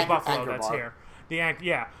entire city of Buffalo that's bar. Here.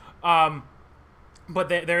 But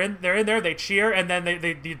they're in there. They cheer, and then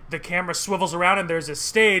the camera swivels around, and there's a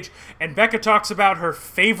stage. And Becca talks about her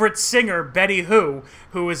favorite singer, Betty Who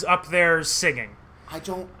is up there singing. I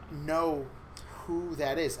don't know who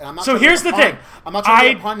that is, and I'm not. So here's the thing. I'm not trying to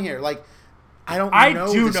get a pun here. Like I don't. I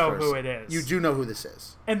do know who it is. You do know who this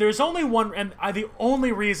is. And there's only one, and the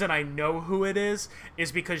only reason I know who it is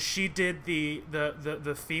because she did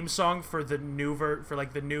the theme song for the new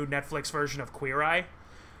the new Netflix version of Queer Eye.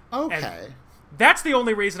 Okay. And that's the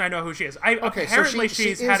only reason I know who she is. Apparently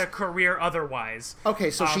she's had a career otherwise. Okay,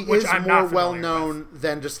 so she is more well known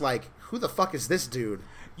than just like, who the fuck is this dude?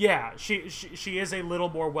 Yeah, she is a little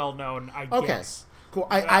more well known, I guess. Cool.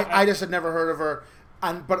 I just had never heard of her.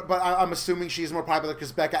 But I'm assuming she's more popular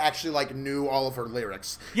because Becca actually like knew all of her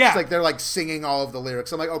lyrics. Yeah, it's like they're like singing all of the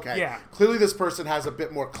lyrics. I'm like, okay, yeah. Clearly this person has a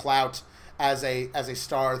bit more clout as a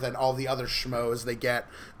star than all the other schmoes they get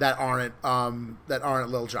that aren't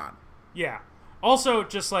Lil Jon. Yeah. Also,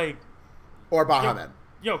 just like or Baha Men.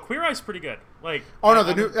 Queer Eye's pretty good. Like,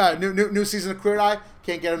 the new season of Queer Eye,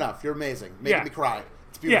 can't get enough. You're amazing, making me cry.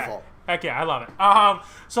 It's beautiful. Yeah. Heck yeah, I love it.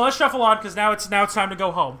 So let's shuffle on because now it's time to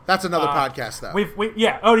go home. That's another podcast, though.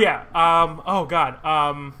 Oh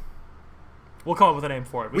god. We'll come up with a name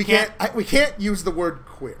for it. We can't use the word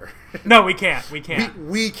queer. No, we can't. We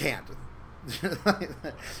can't.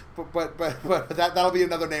 but that'll be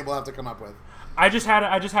another name we'll have to come up with. I just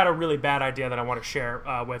had a really bad idea that I want to share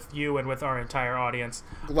with you and with our entire audience.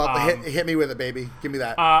 Hit me with it, baby. Give me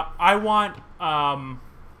that. I want a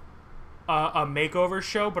makeover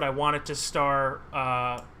show, but I want it to star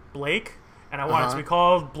Blake, and I want it to be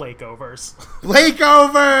called Blakeovers.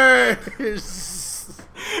 Blakeovers.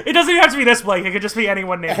 It doesn't even have to be this Blake. It could just be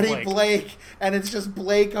anyone named Eddie Blake, and it's just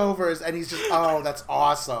Blake Overs, and he's just, oh, that's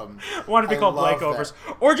awesome. I want to be called Blake that. Overs.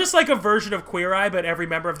 Or just like a version of Queer Eye, but every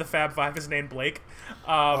member of the Fab Five is named Blake.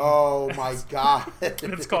 Oh my god.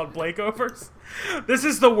 It's called Blake Overs. This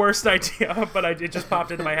is the worst idea, but it just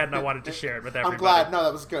popped into my head and I wanted to share it with everybody. I'm glad. No,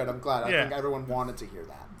 that was good. I'm glad. I think everyone wanted to hear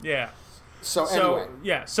that. Yeah. So anyway.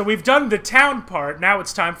 Yeah, so we've done the town part. Now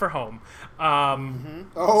it's time for home. I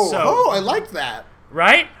like that.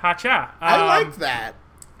 Right? Hacha. I like that.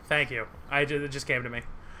 Thank you. It just came to me.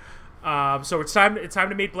 So it's time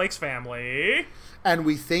to meet Blake's family. And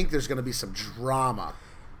we think there's going to be some drama.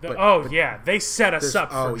 They set us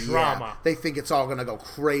up for drama. Yeah. They think it's all going to go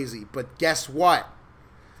crazy. But guess what?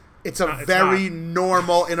 It's a very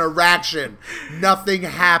normal interaction. Nothing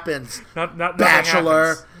happens. Nothing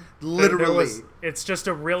Bachelor, happens. literally. It's just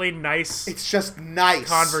a really nice... It's just nice.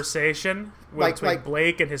 Conversation between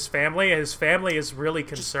Blake and his family. His family is really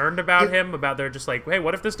concerned about him. They're just like, hey,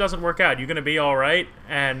 what if this doesn't work out? You going to be all right?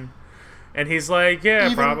 And he's like,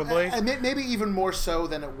 yeah, probably. And maybe even more so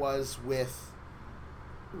than it was with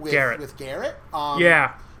Garrett.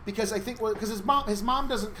 Yeah. Because I think his mom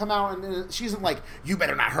doesn't come out and she isn't like, you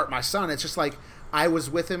better not hurt my son. It's just like, I was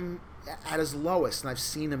with him at his lowest and I've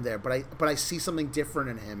seen him there, but I see something different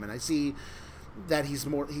in him, and I see that he's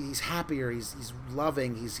happier, he's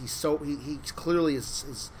loving, he clearly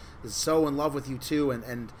is so in love with you too,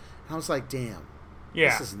 and I was like, damn,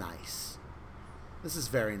 this is nice. This is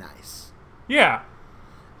very nice. Yeah.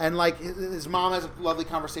 And like his mom has a lovely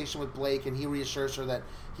conversation with Blake, and he reassures her that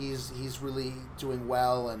he's really doing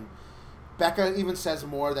well. And Becca even says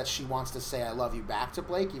more that she wants to say "I love you" back to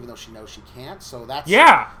Blake, even though she knows she can't. So that's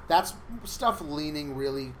stuff leaning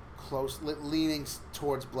really close, leaning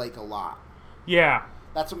towards Blake a lot. Yeah,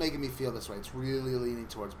 that's what making me feel this way. It's really leaning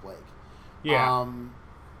towards Blake. Yeah.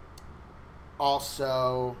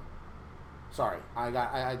 Also. Sorry,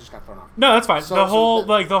 I just got thrown off. No, that's fine. The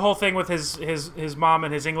whole thing with his mom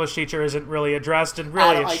and his English teacher isn't really addressed, and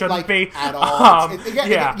really it shouldn't be at all.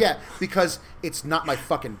 Because it's not my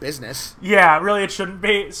fucking business. Yeah, really, it shouldn't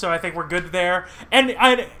be. So I think we're good there. And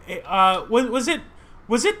was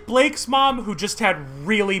it Blake's mom who just had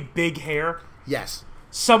really big hair? Yes.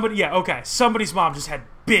 Somebody's mom just had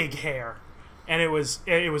big hair, and it was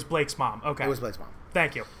Blake's mom. Okay, it was Blake's mom.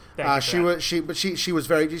 Thank you. She was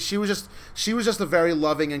just a very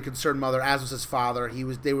loving and concerned mother, as was his father.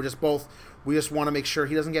 They were just both. We just want to make sure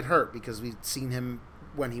he doesn't get hurt because we've seen him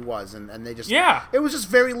when he was, and they just it was just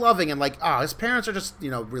very loving, and like his parents are just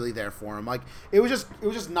really there for him. Like it was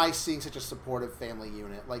just nice seeing such a supportive family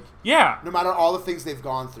unit. Like no matter all the things they've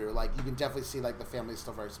gone through, like you can definitely see like the family is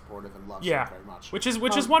still very supportive and loves him very much. Which is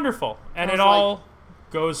wonderful, and it all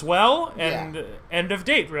goes well, and end of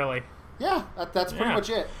date really. Yeah, that's pretty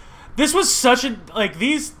much it. This was such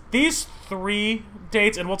these 3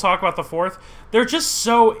 dates, and we'll talk about the 4th. They're just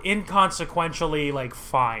so inconsequentially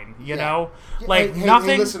fine, you know, nothing.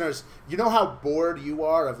 Hey, listeners, you know how bored you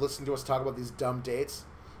are of listening to us talk about these dumb dates.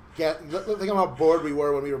 Think of how bored we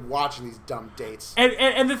were when we were watching these dumb dates.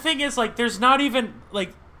 And the thing is, there's not even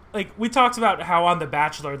like we talked about how on The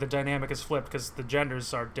Bachelor the dynamic is flipped because the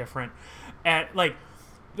genders are different, and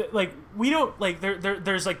we don't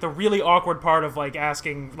there's the really awkward part of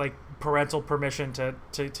asking parental permission to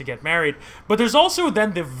get married, but there's also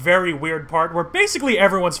then the very weird part where basically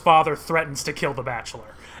everyone's father threatens to kill the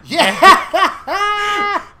bachelor.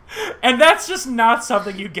 And that's just not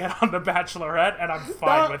something you get on The Bachelorette, and I'm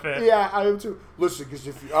fine with it. Yeah, I am too. Listen, because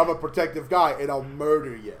I'm a protective guy and I'll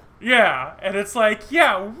murder you. Yeah, and it's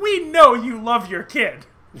we know you love your kid.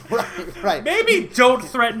 Right. Maybe don't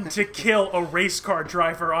threaten to kill a race car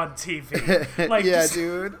driver on TV.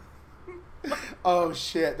 Dude. Oh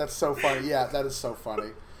shit, that's so funny. Yeah, that is so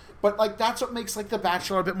funny. But that's what makes The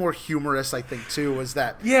Bachelor a bit more humorous, I think, too, is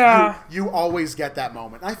that you always get that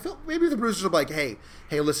moment. I feel maybe the producers are like, hey,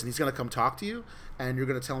 listen, he's gonna come talk to you, and you're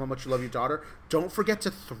gonna tell him how much you love your daughter. Don't forget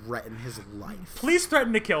to threaten his life. Please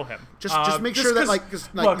threaten to kill him. Just make sure that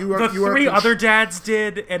look, the 3 other dads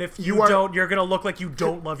did, and if you don't, you're gonna look like you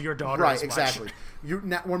don't love your daughter. Right, as much. Exactly.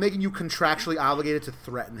 We're making you contractually obligated to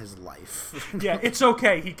threaten his life. Yeah, it's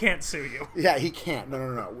okay. He can't sue you. Yeah, he can't.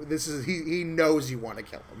 No. This is he knows you want to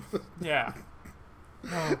kill him. Yeah.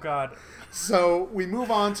 Oh God. So we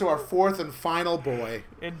move on to our 4th and final boy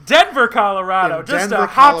in Denver, Colorado. Just a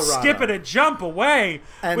hop, skip, and a jump away.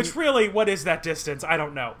 Which really, what is that distance? I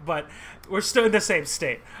don't know, but we're still in the same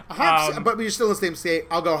state. But we're still in the same state.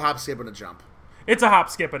 I'll go hop, skip, and a jump. It's a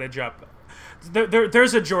hop, skip, and a jump.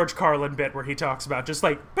 There's a George Carlin bit where he talks about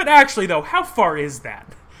but actually though, how far is that?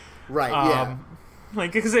 Right.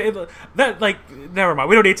 Like, because never mind.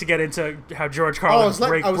 We don't need to get into how George Carlin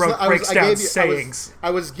breaks down sayings.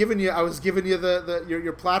 I was giving you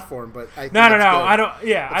your platform, but I think no. I don't.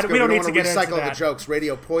 Yeah, we don't need to get into that. Recycle the jokes.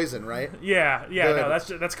 Radio poison, right? Yeah. Good.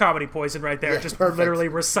 No, that's comedy poison right there. Yeah, just perfect. literally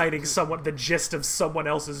reciting the gist of someone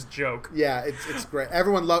else's joke. Yeah, it's great.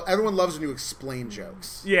 Everyone loves when you explain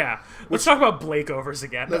jokes. Yeah. Let's talk about Blake overs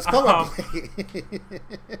again. Let's talk about Blake.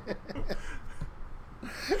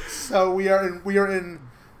 So we are in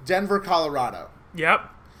Denver, Colorado. Yep.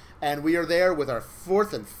 And we are there with our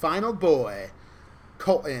fourth and final boy,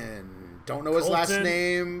 Colton. Don't know his last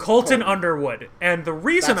name. Colton Underwood. And the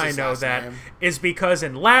reason I know that is because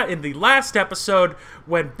in the last episode,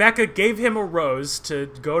 when Becca gave him a rose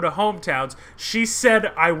to go to hometowns, she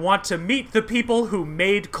said, "I want to meet the people who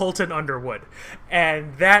made Colton Underwood."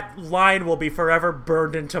 And that line will be forever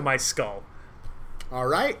burned into my skull. All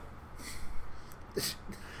right.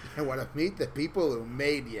 I want to meet the people who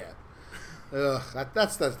made you. Ugh,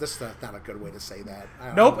 that's not a good way to say that.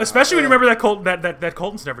 Nope, especially when you remember that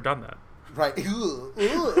Colton's never done that. Right. Are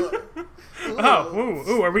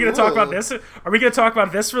we going to talk about this? Are we going to talk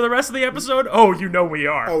about this for the rest of the episode? Oh, you know we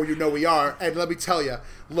are. Oh, you know we are. And let me tell you,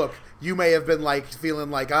 look, you may have been feeling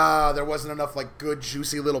there wasn't enough good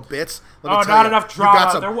juicy little bits. Not enough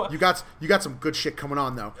drama. You got some good shit coming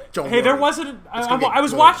on though. Don't worry. There wasn't. I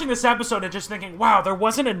was watching this episode and just thinking, wow, there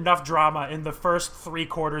wasn't enough drama in the first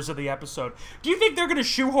 3/4 of the episode. Do you think they're going to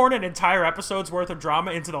shoehorn an entire episode's worth of drama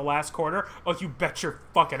into the last quarter? Oh, you bet your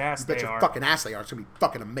fucking ass they are. You bet your fucking ass they are. It's going to be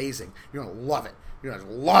fucking amazing. You're going to love it. You're going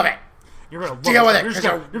to love it. You're gonna deal with it.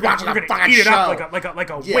 You're gonna eat it up like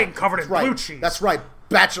a wing covered in blue cheese. That's right.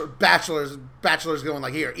 Bachelors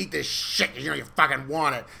going here, eat this shit. You know you fucking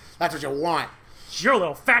want it. That's what you want. You're a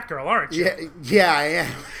little fat girl, aren't you? Yeah, I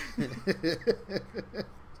am.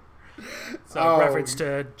 So reference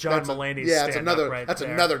to John Mulaney's stand-up that's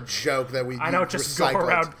another joke that we. I don't just go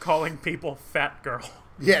around calling people fat girl.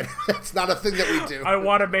 Yeah, that's not a thing that we do. I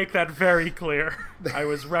want to make that very clear. I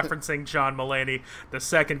was referencing John Mulaney, the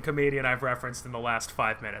second comedian I've referenced in the last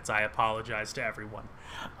 5 minutes. I apologize to everyone.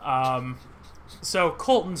 So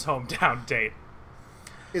Colton's hometown date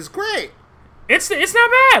is great. It's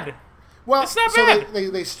not bad. Well, it's not bad.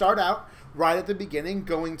 They start out right at the beginning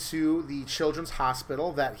going to the children's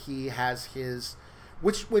hospital that he has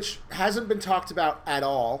which hasn't been talked about at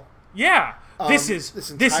all. Yeah, this is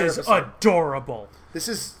adorable. This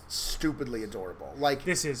is stupidly adorable.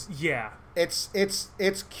 This is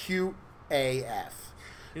It's cute AF.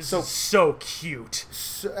 This is so cute.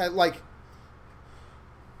 So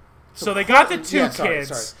they got the two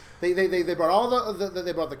kids. Sorry. They brought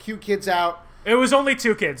they brought the cute kids out. It was only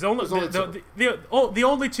two kids. The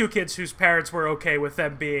only two kids whose parents were okay with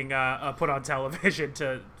them being put on television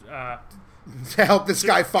to help this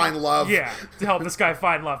guy find love. Yeah, to help this guy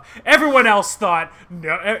find love. Everyone else thought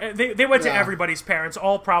no. They went to everybody's parents,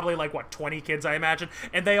 all probably 20 kids, I imagine,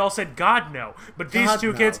 and they all said, "God no." But these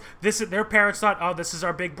two kids, their parents thought, "Oh, this is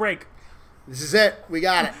our big break. This is it. We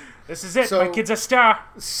got it. This is it. My kid's a star."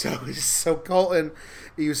 So Colton,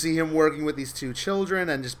 you see him working with these two children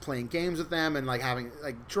and just playing games with them and having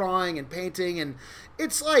drawing and painting, and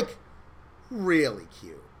it's really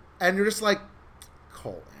cute. And you're just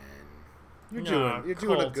Colton. You're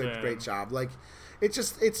doing a great job.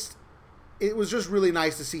 It was just really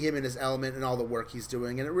nice to see him in his element and all the work he's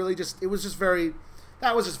doing, and that was just very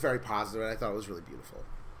positive, and I thought it was really beautiful.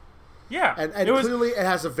 Yeah, and clearly it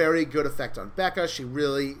has a very good effect on Becca. She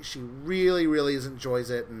really enjoys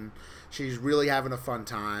it, and she's really having a fun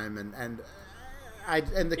time, and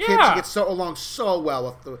the kids she gets along so well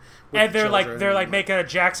with the children. they're making a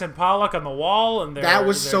Jackson Pollock on the wall, and that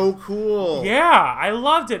was so cool. Yeah, I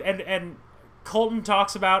loved it, and Colton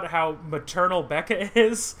talks about how maternal Becca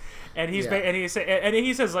is, and he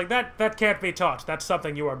says that can't be taught. That's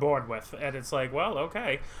something you are born with, and it's well,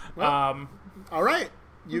 okay, all right,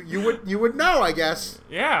 you would know, I guess.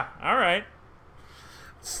 Yeah, all right.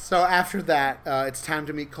 So after that, it's time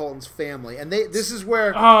to meet Colton's family, and this is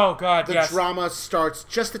where the drama starts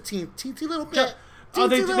just a teensy little bit.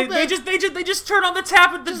 They just turn on the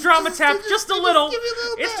tap, the drama tap, just a little.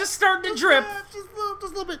 It's just starting to drip.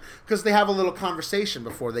 Just a little bit, because they have a little conversation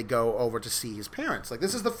before they go over to see his parents.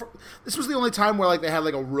 This was the only time where they had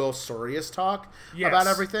a real serious talk about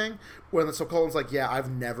everything. So Colton's I've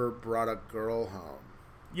never brought a girl home.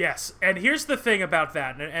 Yes, and here's the thing about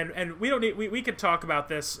that, and we don't need we can talk about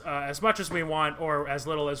this as much as we want or as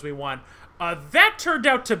little as we want. That turned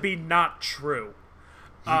out to be not true.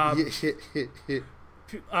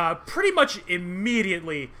 Pretty much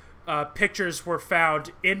immediately, pictures were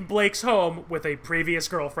found in Blake's home with a previous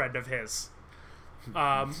girlfriend of his.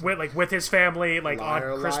 with his family,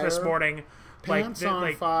 Liar, on Christmas liar. morning. Pants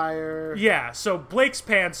on fire. Yeah, so Blake's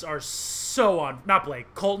pants are so on... Not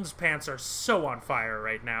Blake. Colton's pants are so on fire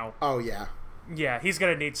right now. Oh, yeah. Yeah, he's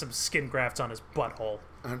going to need some skin grafts on his butthole.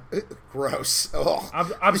 Gross. Oh.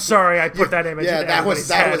 I'm sorry I put that image in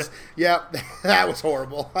everybody's head. That was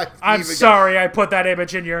horrible. I'm sorry I put that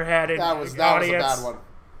image in your head. That was a bad one.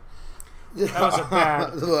 That was a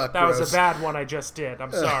bad. Look, that was a bad one I just did.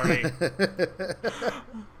 I'm sorry.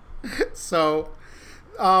 So,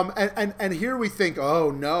 and here we think,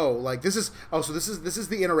 oh no, this is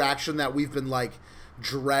the interaction that we've been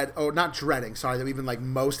not dreading, sorry, that we've been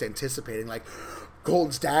most anticipating.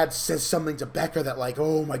 Colton's dad says something to Becca that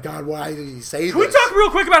oh my god, why did he say this? Can we talk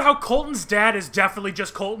real quick about how Colton's dad is definitely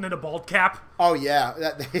just Colton in a bald cap? Oh yeah,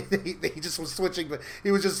 he just was switching, but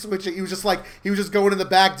he was just switching. He was just going in the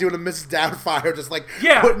back doing a Mrs. Doubtfire, just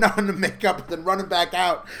putting on the makeup and then running back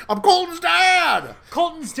out. I'm Colton's dad.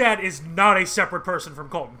 Colton's dad is not a separate person from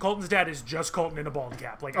Colton. Colton's dad is just Colton in a bald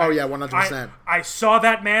cap. 100%. I saw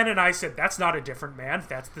that man and I said, that's not a different man.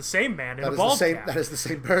 That's the same man in a bald cap. That is the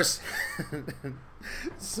same person.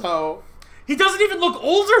 So he doesn't even look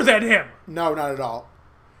older than him. No, not at all.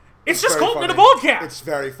 It's just Colton in a bald cap. It's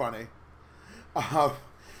very funny.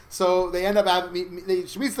 So they end up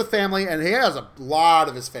she meets the family, and he has a lot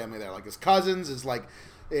of his family there, his cousins, his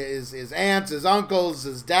aunts, his uncles,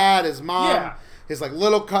 his dad, his mom, his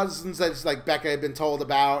little cousins that Becca had been told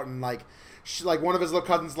about, and one of his little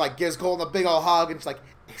cousins gives Colton a big old hug, and she's like,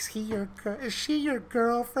 is she your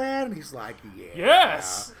girlfriend? And he's like, yeah.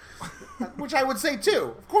 Yes. Which I would say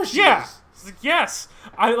too. Of course she is. Yes.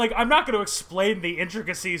 I'm not going to explain the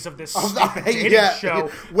intricacies of this dating show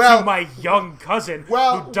to my young cousin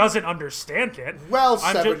who doesn't understand it. Well,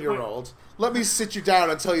 7-year-old, let me sit you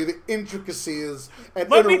down and tell you the intricacies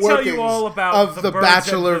and inner workings of the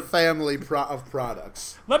Bachelor family of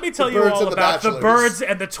products. Let me tell you all about the birds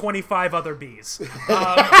and the 25 other bees.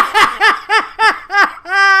 Oh,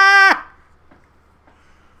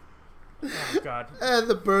 God. And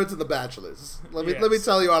the birds and the bachelors. Let me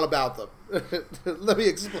tell you all about them. Let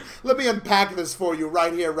me unpack this for you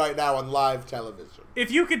right here, right now on live television.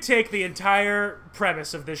 If you could take the entire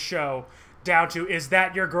premise of this show down to, is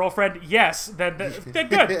that your girlfriend? Yes. Then good.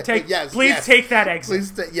 Take that exit. Please, take that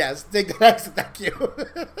exit. Thank you.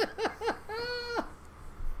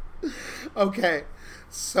 Okay.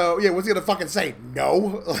 So, what's he gonna fucking say?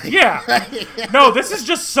 No? No, this is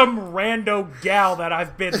just some rando gal that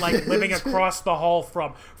I've been, living across the hall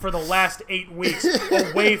from for the last 8 weeks,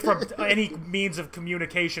 away from any means of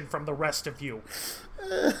communication from the rest of you.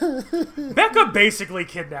 Becca basically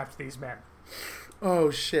kidnapped these men.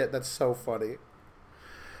 Oh, shit, that's so funny.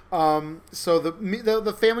 So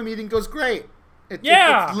the family meeting goes great.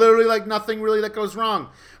 It's literally, nothing really that goes wrong.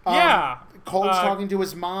 Cole's talking to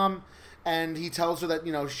his mom, and he tells her that,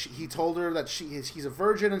 he told her that he's a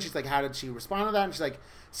virgin, and she's like, how did she respond to that? And she's like,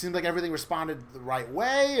 seemed like everything responded the right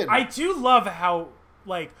way. And I do love how,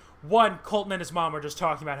 Colton and his mom are just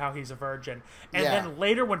talking about how he's a virgin. And then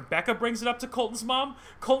later when Becca brings it up to Colton's mom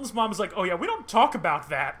is like, oh yeah, we don't talk about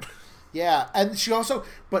that. Yeah, and she also,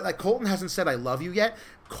 but Colton hasn't said I love you yet.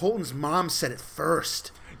 Colton's mom said it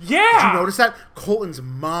first. Yeah! Did you notice that? Colton's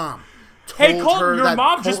mom told Hey, Colton, her your that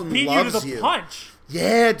mom Colton just beat you to the punch.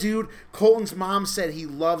 Yeah, dude. Colton's mom said he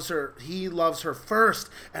loves her. He loves her first,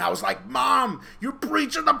 and I was like, "Mom, you're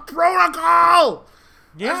breaching the protocol.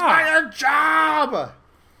 Yeah, that's not your job."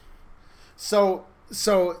 So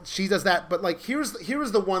she does that, but here's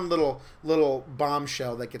the one little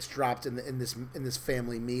bombshell that gets dropped in this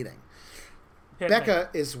family meeting. Becca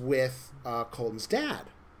is with Colton's dad.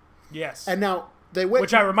 Yes, and now they went.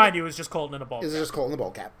 Which I remind you is just Colton in a ball. Is just Colton in a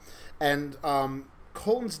ball cap, and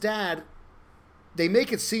Colton's dad. They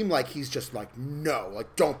make it seem like he's just no,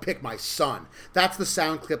 don't pick my son. That's the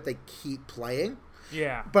sound clip they keep playing.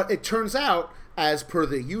 Yeah. But it turns out, as per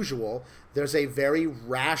the usual, there's a very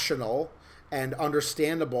rational and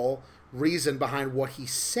understandable reason behind what he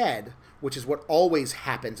said, which is what always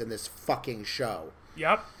happens in this fucking show.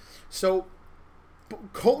 Yep. So,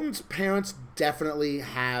 Colton's parents definitely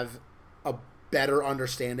have a better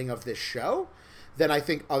understanding of this show than I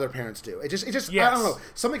think other parents do. It just yes. I don't know.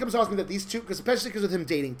 Something comes off me that these two, especially because of him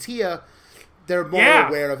dating Tia, they're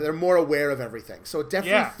more aware of everything. So it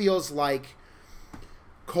definitely feels like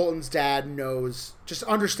Colton's dad just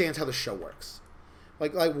understands how the show works.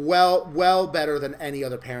 Well better than any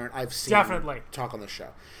other parent I've seen talk on the show.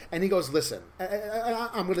 And he goes, listen,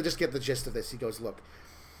 I'm going to just get the gist of this. He goes, look,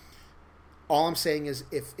 all I'm saying is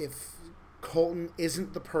if Colton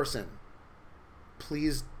isn't the person,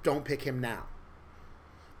 please don't pick him now.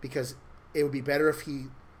 Because it would be better if he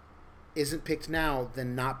isn't picked now,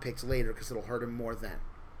 then not picked later because it'll hurt him more then.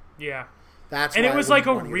 Yeah. That's and why it was like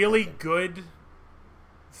a really good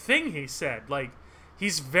thing he said. Like,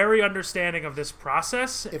 he's very understanding of this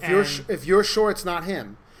process. If you're sure it's not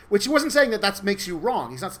him, which he wasn't saying that makes you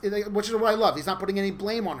wrong. He's not, which is what I love. He's not putting any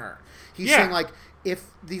blame on her. He's saying like, if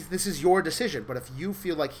this is your decision, but if you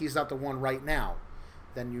feel like he's not the one right now,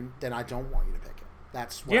 then I don't want you to pick him.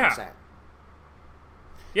 That's what I'm saying.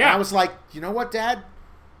 Yeah. And I was like, you know what, Dad?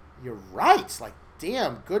 You're right. It's like,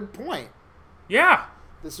 damn, good point. Yeah.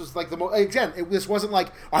 This was like this wasn't like,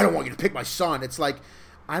 I don't want you to pick my son. It's like,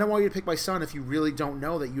 I don't want you to pick my son if you really don't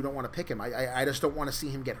know that you don't want to pick him. I just don't want to see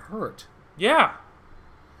him get hurt. Yeah.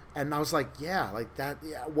 And I was like, yeah, like that.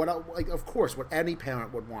 Yeah, of course, what any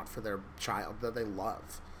parent would want for their child that they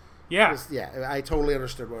love. Yeah. I totally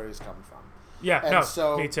understood where he was coming from. Yeah, and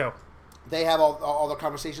so me too. They have all the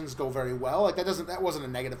conversations go very well. Like that wasn't a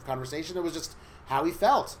negative conversation. It was just how he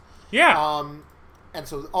felt. Yeah. And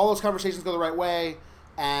so all those conversations go the right way.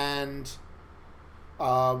 And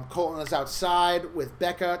Colton is outside with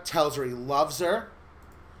Becca, tells her he loves her.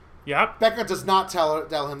 Yep. Becca does not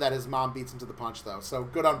tell him that his mom beats him to the punch, though. So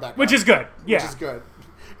good on Becca. Which is good. Yeah. Which is good.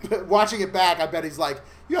 But watching it back, I bet he's like,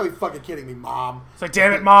 you gotta be fucking kidding me, Mom. It's like,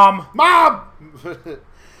 damn it, Mom. Mom!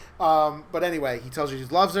 But anyway, he tells her he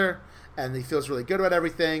loves her, and he feels really good about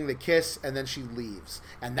everything. They kiss, and then she leaves.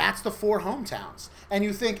 And that's the 4 hometowns. And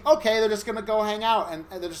you think, okay, they're just gonna go hang out, and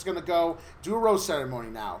they're just gonna go do a rose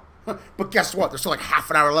ceremony now. But guess what? There's still like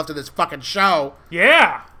half an hour left of this fucking show.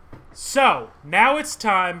 Yeah. So, now it's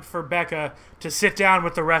time for Becca to sit down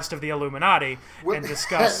with the rest of the Illuminati and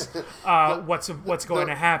discuss what's going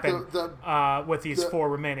to happen with these 4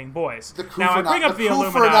 remaining boys. Now, I bring up the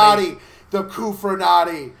Illuminati. The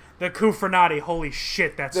Kufrenati. The Kufrenati. Holy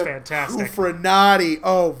shit, that's fantastic. Kufrenati.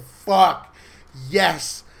 Oh, fuck.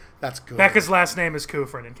 Yes. That's good. Becca's last name is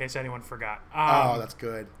Kufrin, in case anyone forgot. That's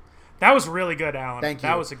good. That was really good, Alan. Thank you.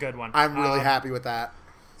 That was a good one. I'm really happy with that.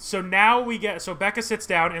 So now Becca sits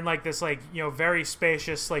down in like this very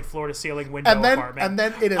spacious like floor to ceiling window apartment. And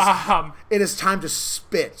then it is time to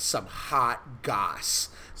spit some hot goss.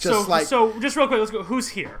 So just real quick, let's go. Who's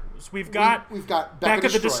here? So we've got Becca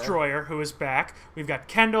the Destroyer, who is back. We've got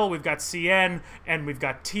Kendall, we've got CN, and we've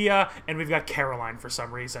got Tia, and we've got Caroline for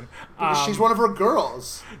some reason. Because she's one of her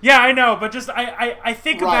girls. Yeah, I know, but just I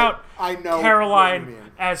think about Caroline what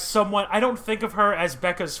as someone. I don't think of her as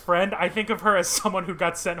Becca's friend. I think of her as someone who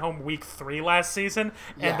got sent home week 3 last season,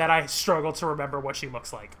 and that I struggle to remember what she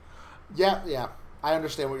looks like. Yeah, I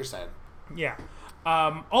understand what you're saying. Yeah.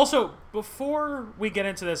 Also, before we get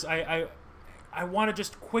into this, I want to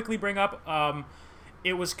just quickly bring up,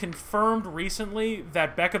 it was confirmed recently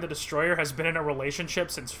that Becca the Destroyer has been in a relationship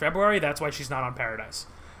since February. That's why she's not on Paradise.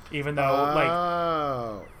 Even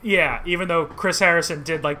though, even though Chris Harrison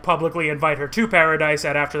did, publicly invite her to Paradise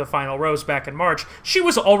After the Final Rose back in March, she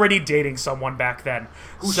was already dating someone back then.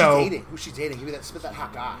 Who's she dating? Give me that, spit that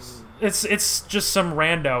hot goss. It's just some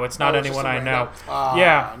rando. It's not anyone I know.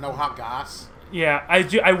 No hot goss. Yeah, I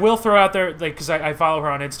do. I will throw out there, because I follow her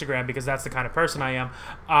on Instagram because that's the kind of person I am.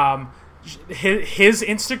 His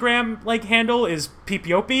Instagram handle is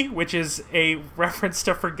Peepiopi, which is a reference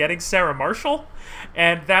to Forgetting Sarah Marshall,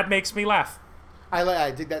 and that makes me laugh.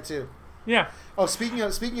 I dig that too. Yeah. Oh, speaking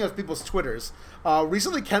of people's Twitters,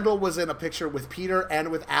 recently Kendall was in a picture with Peter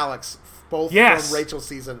and with Alex, both from Rachel's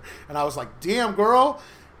season, and I was like, "Damn, girl!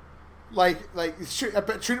 Treat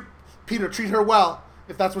her well."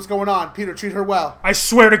 If that's what's going on, Peter, treat her well. I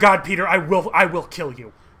swear to God, Peter, I will kill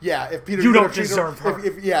you. Yeah, if Peter, you don't deserve her.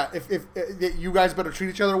 If you guys better treat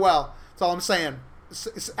each other well. That's all I'm saying.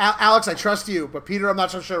 Alex, I trust you, but Peter, I'm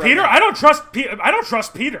not so sure. Peter, right now. I don't trust Peter.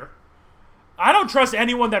 I don't trust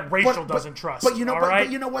anyone that Rachel doesn't trust. But you know,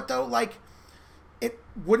 but you know what though?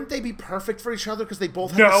 Wouldn't they be perfect for each other because they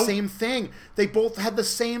both had the same thing? They both had the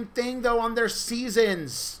same thing though on their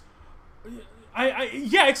seasons.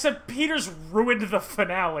 Except Peter's ruined the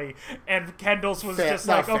finale, and Kendall's was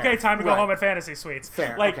okay, time to go home at Fantasy Suites.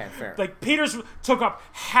 Fair. Peter's took up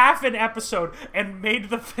half an episode and made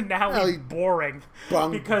the finale boring.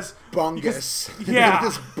 Bungus. This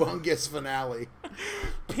bungus finale.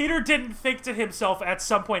 Peter didn't think to himself at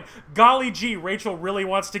some point, golly gee, Rachel really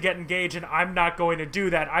wants to get engaged and I'm not going to do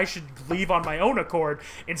that. I should leave on my own accord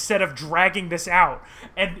instead of dragging this out.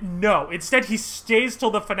 And no, instead he stays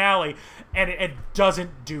till the finale and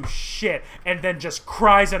doesn't do shit and then just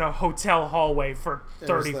cries in a hotel hallway for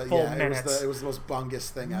 30 minutes. It was the most bungus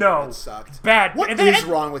thing ever. No, it sucked. Bad. What is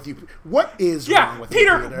wrong with you? What is wrong with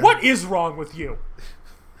Peter, you, Peter? What is wrong with you?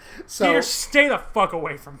 Peter, stay the fuck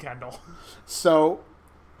away from Kendall. So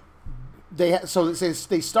they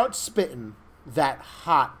start spitting, that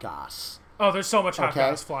hot goss. Oh, there's so much hot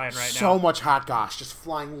goss flying right now. So much hot goss just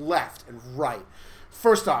flying left and right.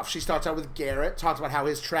 First off, she starts out with Garrett, talks about how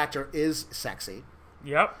his tractor is sexy.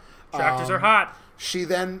 Yep. Tractors are hot. She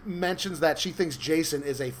then mentions that she thinks Jason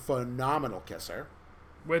is a phenomenal kisser.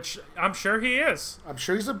 Which I'm sure he is. I'm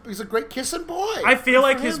sure he's a great kissing boy. I feel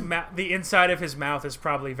like the inside of his mouth is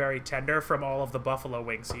probably very tender from all of the buffalo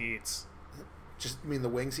wings he eats. Just you mean the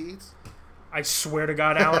wings he eats? I swear to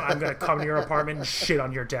God, Alan, I'm going to come to your apartment and shit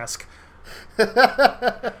on your desk.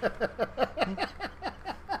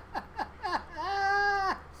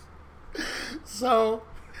 So,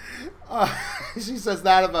 she says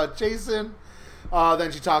that about Jason.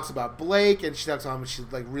 Then she talks about Blake, and she talks about how she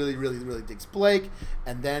like really, really, really digs Blake.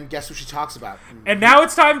 And then guess who she talks about? And now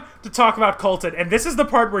it's time to talk about Colton. And this is the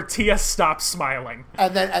part where Tia stops smiling.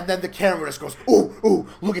 And then the camera just goes, ooh,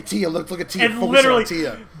 look at Tia, look at Tia. And Focus literally, on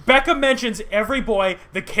Tia. Becca mentions every boy.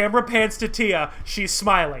 The camera pans to Tia. She's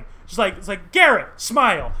smiling. She's like, it's like Garrett,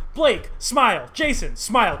 smile. Blake, smile. Jason,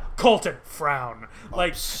 smile. Colton, frown.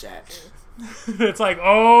 Like, upset. It's like,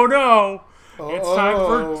 oh no.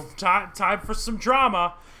 It's time for some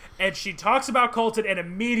drama. And she talks about Colton, and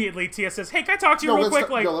immediately Tia says, hey, can I talk to you real quick?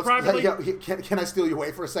 Privately? Can I steal you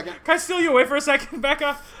away for a second? Can I steal you away for a second,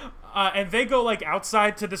 Becca? And they go, like,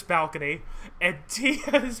 outside to this balcony, and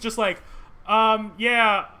Tia is just like,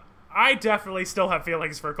 yeah, I definitely still have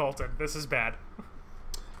feelings for Colton. This is bad.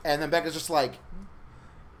 And then Becca's just like,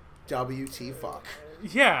 WT fuck.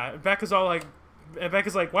 Yeah, Becca's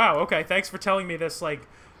like, wow, okay, thanks for telling me this, like,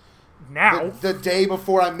 now. The day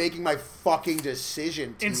before I'm making my fucking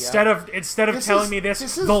decision, Tia. Instead of telling me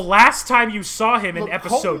this the last time you saw him in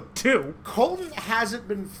episode 2. Colton hasn't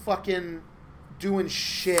been fucking doing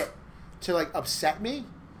shit to, like, upset me.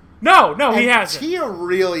 No, he hasn't. Tia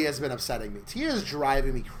really has been upsetting me. Tia is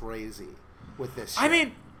driving me crazy with this shit. I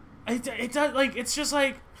mean, it does, like, it's just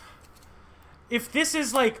like, if this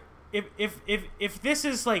is like, if this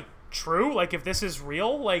is like true, like if this is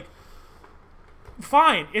real, like,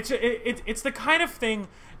 fine. It's the kind of thing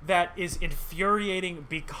that is infuriating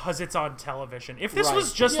because it's on television. If this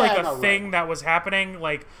was just thing that was happening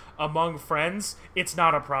like among friends, it's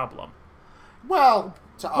not a problem. Well,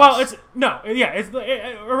 to us. It's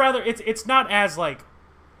not as like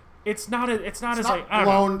it's not like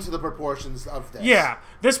blown to the proportions of this. Yeah,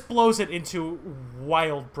 this blows it into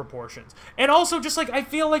wild proportions. And also just like I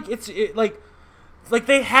feel like like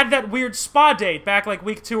they had that weird spa date back like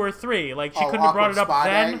week 2 or 3. Like she couldn't have brought it up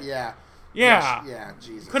then. Yeah. Yeah,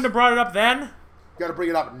 Jesus. Couldn't have brought it up then. You gotta bring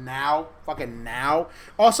it up now. Fucking now.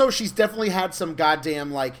 Also, she's definitely had some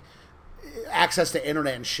goddamn, like, access to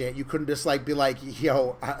internet and shit. You couldn't just, like, be like,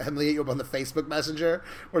 yo, I'm gonna hit you up on the Facebook Messenger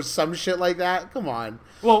or some shit like that. Come on.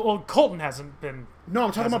 Well, Colton hasn't been... No,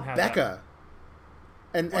 I'm talking about Becca.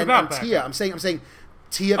 And Becca? Tia. I'm saying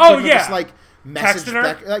Tia couldn't have just, like, messaged Texted her?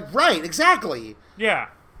 Becca. Like, right, exactly. Yeah.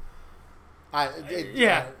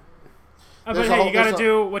 But There's hey, you gotta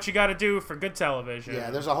do what you gotta do for good television. Yeah,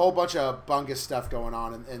 there's a whole bunch of bungus stuff going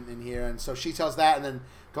on in here, and so she tells that and then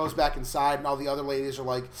goes back inside, and all the other ladies are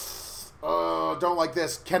like, oh, don't like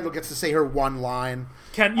this. Kendall gets to say her one line.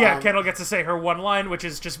 Kendall gets to say her one line, which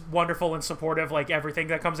is just wonderful and supportive, like everything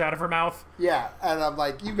that comes out of her mouth. Yeah, and I'm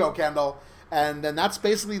like, you go, Kendall. And then that's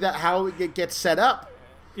basically how it gets set up.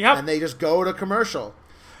 Yep. And they just go to commercial.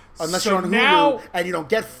 Unless you're on Hulu and you don't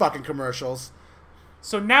get fucking commercials.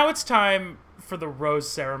 So now it's time for the rose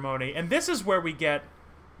ceremony, and this is where we get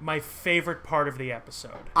my favorite part of the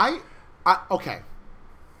episode. Okay.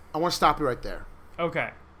 I want to stop you right there. Okay.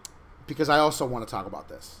 Because I also want to talk about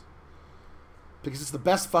this. Because it's the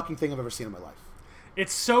best fucking thing I've ever seen in my life.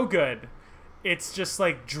 It's so good. It's just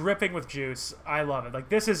like dripping with juice. I love it. Like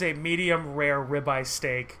this is a medium rare ribeye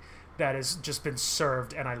steak that has just been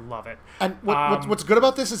served, and I love it. And what's good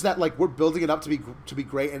about this is that like we're building it up to be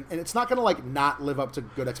great, and it's not going to like not live up to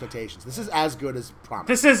good expectations. This is as good as promised.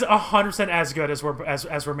 This is 100% as good as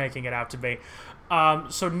we're making it out to be.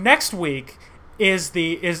 So next week is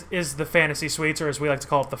the Fantasy Suites, or as we like to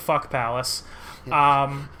call it, the Fuck Palace.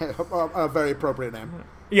 A very appropriate name.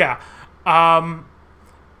 Yeah.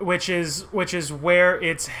 Which is where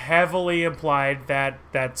it's heavily implied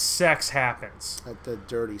that sex happens. That the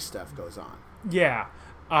dirty stuff goes on. Yeah.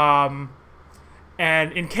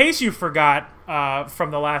 And in case you forgot from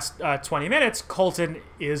the last 20 minutes, Colton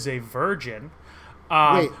is a virgin.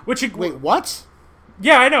 Wait, what?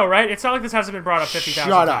 Yeah, I know, right? It's not like this hasn't been brought up 50,000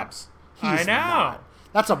 times. He's I know. Not.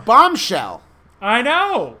 That's a bombshell. I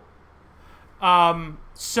know.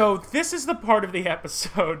 So this is the part of the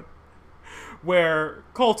episode where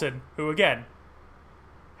Colton, who again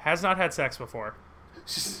has not had sex before,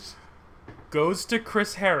 goes to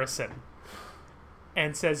Chris Harrison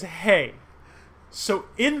and says, "Hey, so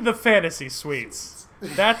in the fantasy suites,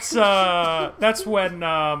 that's when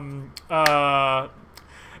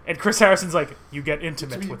and Chris Harrison's like, you get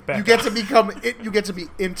intimate with Becca. You get to be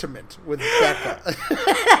intimate with Becca."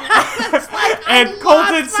 And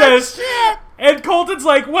Colton says, and Colton's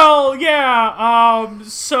like, "Well, yeah,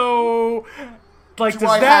 so like,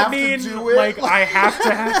 does that mean like I have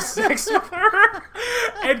to have sex with her?"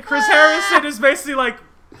 And Chris Harrison is basically like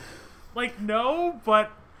no,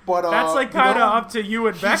 but that's like kind of up to you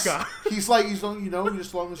and Becca. He's like, as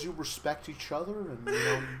long as you respect each other, and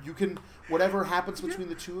you can, whatever happens between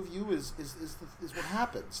the two of you is what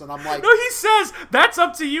happens. And I'm like, no, he says that's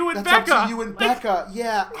up to you and Becca. That's up to you and Becca.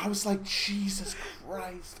 Yeah, I was like, Jesus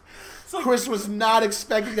Christ. Chris was not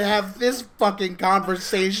expecting to have this fucking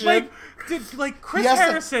conversation. Chris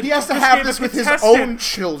Harrison. He has to have this with his own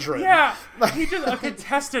children. Yeah, he just a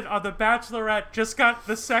contestant on The Bachelorette just got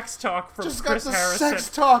the sex talk from Chris Harrison. Sex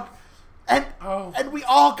talk, and we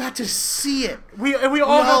all got to see it. We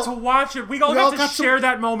all got to watch it. We all got to share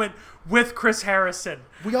that moment with Chris Harrison.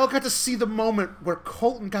 We all got to see the moment where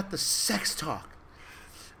Colton got the sex talk,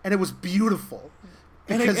 and it was beautiful.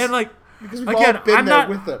 Because we've all been there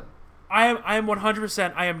with him. I am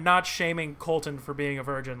 100%. I am not shaming Colton for being a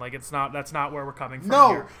virgin. Like, that's not where we're coming from.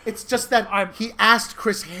 No, it's just that he asked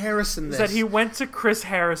Chris Harrison this. That he went to Chris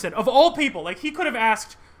Harrison of all people. Like, he could have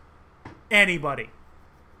asked anybody,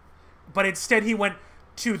 but instead he went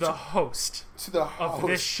to the host of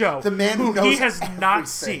this show, the man who knows he has everything. not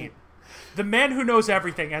seen. The man who knows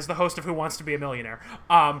everything as the host of Who Wants to Be a Millionaire.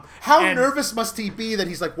 How nervous must he be that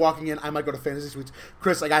he's like walking in, I might go to Fantasy Suites.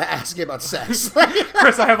 Chris, I gotta ask you about sex.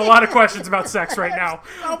 Chris, I have a lot of questions about sex right now.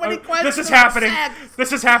 So many questions. This is happening. Sex.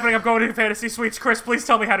 This is happening. I'm going to Fantasy Suites. Chris, please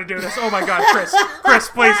tell me how to do this. Oh my God, Chris. Chris,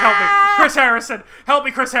 please help me. Chris Harrison. Help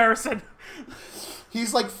me, Chris Harrison.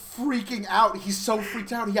 He's like freaking out. He's so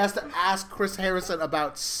freaked out. He has to ask Chris Harrison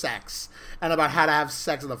about sex and about how to have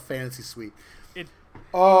sex in a fantasy suite.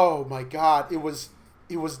 Oh my God! It was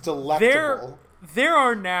delectable. There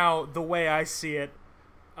are now, the way I see it,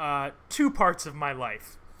 two parts of my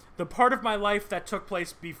life. The part of my life that took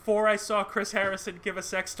place before I saw Chris Harrison give a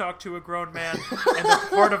sex talk to a grown man, and the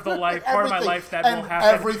part of my life that will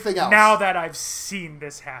happen everything else. Now that I've seen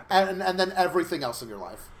this happen, and then everything else in your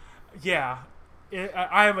life. Yeah.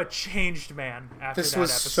 I am a changed man after this that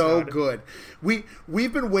was episode. So good.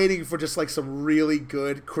 We've been waiting for just like some really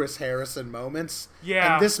good Chris Harrison moments.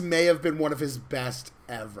 Yeah. And this may have been one of his best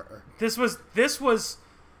ever. This was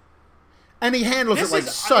and he handles it like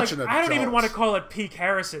such an adult. I don't even want to call it peak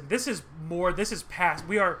Harrison. This is past.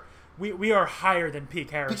 We are higher than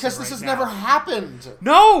peak Harrison. Because this has now. never happened.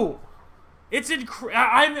 No. It's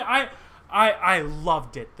I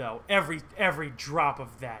loved it though. Every drop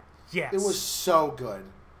of that. Yes. It was so good.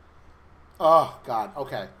 Oh, God.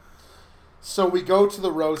 Okay. So we go to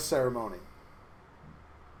the rose ceremony.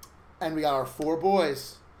 And we got our four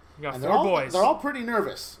boys. We got four boys. They're all pretty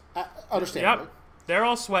nervous. Understandably. Yep. They're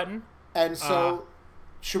all sweating. And so,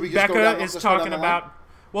 should we just Becca go down? is talking about...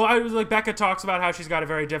 Well, I was like, Becca talks about how she's got a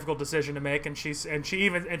very difficult decision to make, and she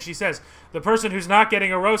says, the person who's not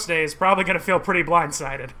getting a rose day is probably going to feel pretty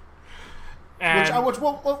blindsided. And,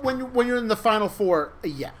 when you're in the final four,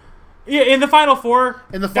 yeah. Yeah, in the final four.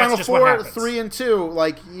 In the final four, 3 and 2,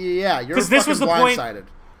 like, yeah, you're fucking blindsided.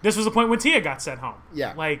 This was the point when Tia got sent home.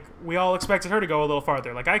 Yeah. Like, we all expected her to go a little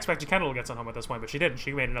farther. Like, I expected Kendall to get sent home at this point, but she didn't.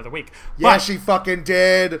 She waited another week. Yeah, she fucking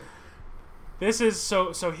did. This is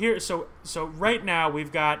so right now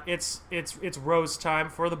we've got it's rose time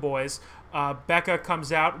for the boys. Becca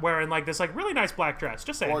comes out wearing like this like really nice black dress.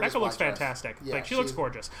 Just saying, Becca looks fantastic. Yeah, like she looks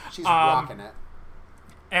gorgeous. She's rocking it.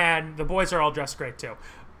 And the boys are all dressed great too.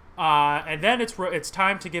 And then it's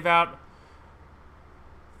time to give out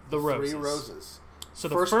the roses. 3 roses. So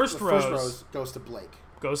the first rose goes to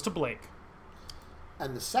Blake.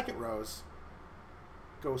 And the second rose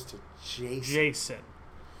goes to Jason.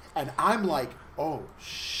 And I'm like, oh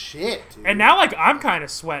shit, dude. And now like I'm kind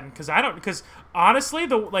of sweating because honestly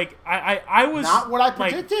I was not what I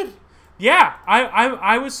predicted. Like, yeah,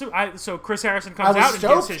 I was so Chris Harrison comes out and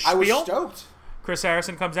gives his spiel. I was stoked. Chris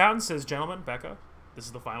Harrison comes out and says, "Gentlemen, Becca, this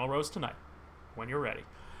is the final rose tonight. When you're ready."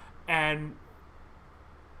 And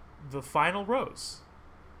the final rose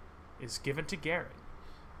is given to Garrett.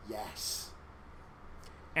 Yes.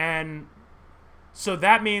 And so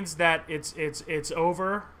that means that it's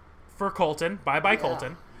over for Colton. Bye,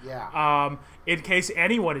 Colton. Yeah. In case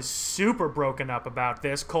anyone is super broken up about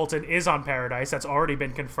this, Colton is on Paradise. That's already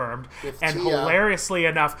been confirmed. With And Tia. hilariously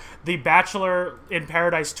enough, the Bachelor in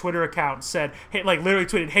Paradise Twitter account said, "Hey, like literally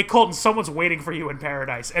tweeted, hey Colton, someone's waiting for you in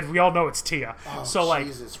Paradise," and we all know it's Tia. Oh, so like,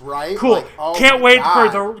 Jesus, right? cool. Like, oh can't my wait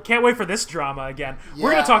God. can't wait for this drama again. Yeah,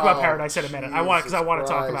 We're gonna talk about oh, Paradise in a minute. I want to talk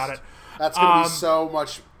Christ. about it. That's gonna be so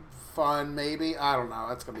much fun. Maybe I don't know.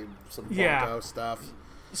 That's gonna be some Yeah. stuff.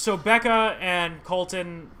 So Becca and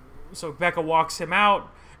Colton. So Becca walks him out,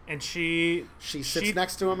 and she sits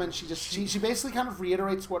next to him, and she basically kind of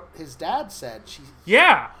reiterates what his dad said.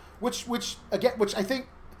 Which I think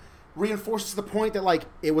reinforces the point that like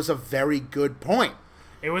it was a very good point.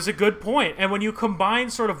 It was a good point. And when you combine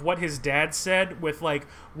sort of what his dad said with like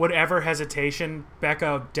whatever hesitation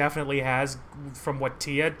Becca definitely has from what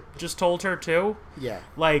Tia just told her too. Yeah.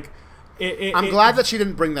 Like I'm glad that she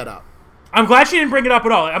didn't bring that up. I'm glad she didn't bring it up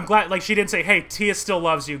at all. I'm glad like she didn't say, "Hey, Tia still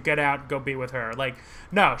loves you. Get out and go be with her." Like,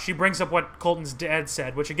 no, she brings up what Colton's dad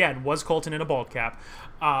said, which again was Colton in a bald cap.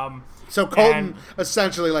 So Colton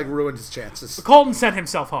essentially like ruined his chances. Colton sent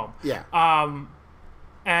himself home. Yeah.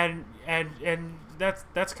 And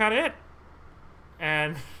that's kind of it.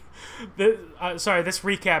 And this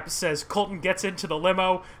recap says Colton gets into the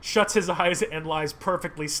limo, shuts his eyes, and lies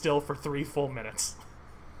perfectly still for 3 full minutes.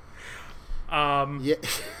 Yeah.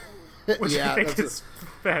 Which Yeah, I think is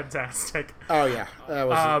fantastic. Oh yeah, that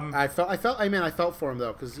was. I felt for him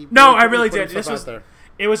though because he. No, really I really put did. himself out there.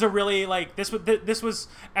 It was a really like this was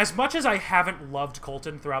as much as I haven't loved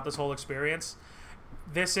Colton throughout this whole experience.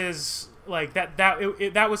 This is like that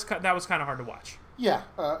was kind of hard to watch. Yeah,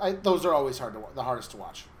 those are always the hardest to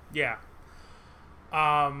watch. Yeah.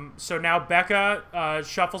 So now Becca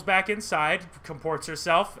shuffles back inside, comports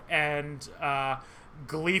herself, and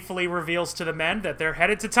gleefully reveals to the men that they're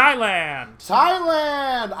headed to Thailand.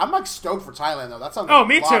 Thailand! I'm like stoked for Thailand though. That sounds Oh, like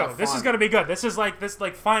me a lot too. of This fun. is gonna be good. This is like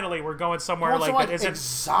finally we're going somewhere like that isn't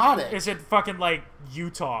exotic. Isn't fucking like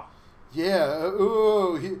Utah. Yeah.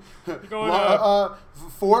 Ooh. Going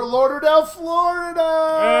Fort Lauderdale,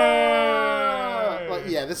 Florida. Hey! Like,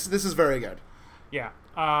 yeah, this is very good. Yeah.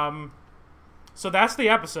 So that's the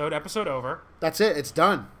episode. Episode over. That's it. It's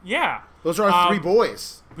done. Yeah. Those are our 3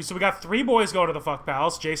 boys. So we got 3 boys going to the fuck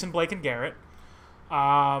pals: Jason, Blake, and Garrett. So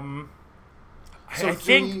I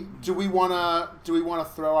think. Do we wanna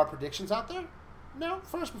throw our predictions out there? No,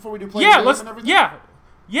 first before we do play Yeah. and everything.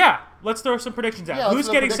 Yeah. Let's throw some predictions out. Yeah, let's Who's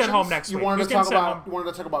do getting predictions. sent home next week? You wanted Who's to getting talk sent about home? you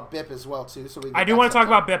wanted to talk about Bip as well too. So I do want to talk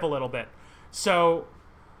about Bip a little bit. So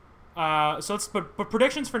let's but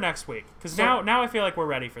predictions for next week because now I feel like we're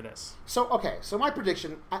ready for this. So okay, so my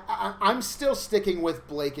prediction, I'm still sticking with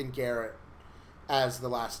Blake and Garrett as the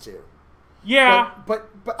last 2. Yeah, but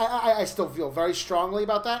I still feel very strongly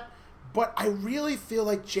about that. But I really feel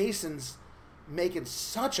like Jason's making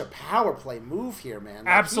such a power play move here, man. Like,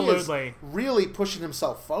 absolutely, he is really pushing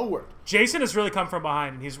himself forward. Jason has really come from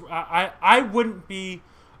behind, and he's I wouldn't be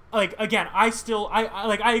like again. I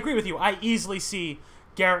agree with you. I easily see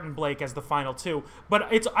Garrett and Blake as the final 2,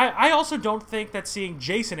 but I also don't think that seeing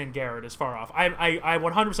Jason and Garrett is far off. I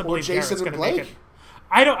 100% believe Jason Garrett's and going to make Blake? it.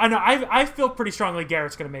 I know. I feel pretty strongly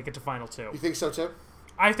Garrett's going to make it to final 2. You think so too?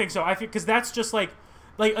 I think so. I feel because that's just like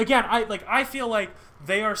again. I feel like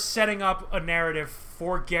they are setting up a narrative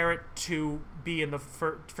for Garrett to be in the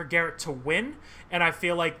for Garrett to win, and I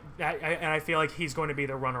feel like he's going to be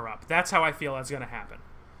the runner-up. That's how I feel that's going to happen.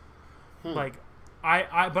 Like.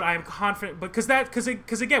 But I am confident because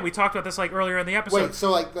again we talked about this like earlier in the episode. Wait,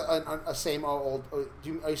 so like a same old? Are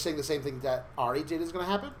you saying the same thing that Ari did is going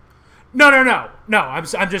to happen? No.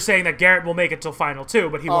 I'm just saying that Garrett will make it till final 2,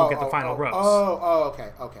 but he won't get the final rose.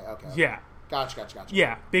 Okay. Yeah. Gotcha.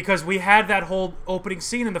 Yeah, because we had that whole opening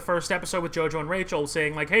scene in the first episode with JoJo and Rachel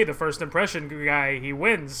saying like, "Hey, the first impression guy, he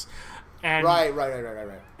wins." And right.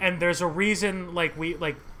 And there's a reason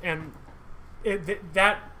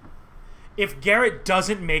that. If Garrett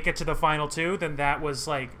doesn't make it to the final 2, then that was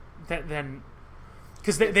like that. Then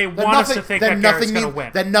because they want us to think that Garrett's going to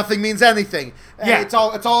win. Then nothing means anything. Yeah, it's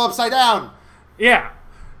all upside down. Yeah.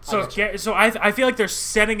 So I feel like they're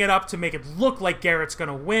setting it up to make it look like Garrett's going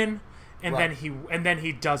to win, and then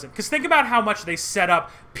he doesn't. Because think about how much they set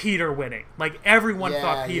up Peter winning. Like everyone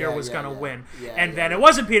thought Peter was going to win, and then it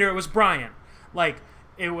wasn't Peter; it was Brian. Like.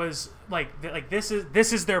 It was like this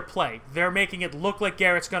is their play. They're making it look like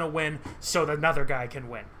Garrett's gonna win, so that another guy can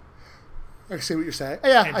win. I see what you're saying.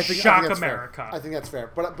 Yeah, and I think that's America. Fair. I think that's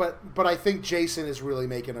fair. But I think Jason is really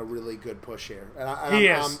making a really good push here, and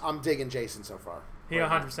I'm digging Jason so far. He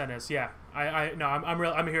 100% is. Yeah,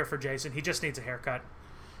 I'm here for Jason. He just needs a haircut.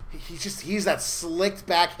 He's that slicked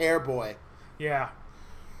back hair boy. Yeah.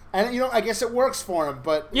 And, I guess it works for him,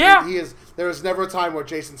 but Yeah. there is never a time where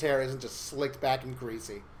Jason's hair isn't just slicked back and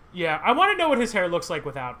greasy. Yeah, I want to know what his hair looks like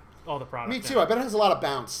without all the product. Me too. I bet it has a lot of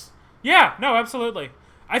bounce. Yeah, no, absolutely.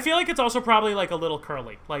 I feel like it's also probably like a little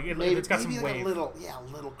curly. Like it's got some like wave. a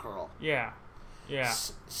little curl. Yeah. Yeah.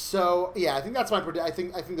 So, yeah, I think that's my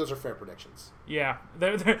prediction. I think those are fair predictions. Yeah.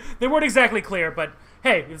 They weren't exactly clear, but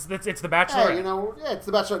hey, it's the Bachelor. Hey, it's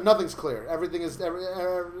the Bachelor. Nothing's clear. Everything is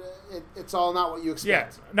it's all not what you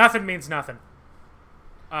expect. Yeah, nothing means nothing.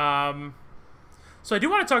 So I do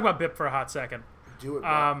want to talk about Bip for a hot second. Do it,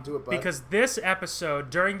 bud. Because this episode,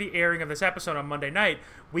 during the airing of this episode on Monday night,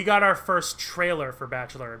 we got our first trailer for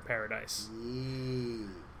Bachelor in Paradise. Yeah.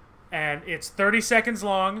 And it's 30 seconds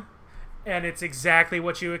long, and it's exactly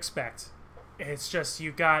what you expect. It's just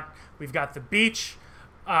we've got the beach,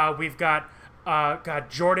 we've got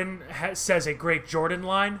Jordan says a great Jordan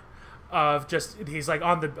line of just he's like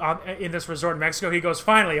in this resort in Mexico. He goes,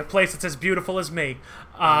 finally a place that's as beautiful as me.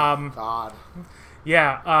 God.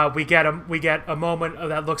 Yeah, we get a moment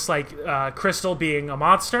that looks like Crystal being a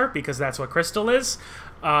monster, because that's what Crystal is.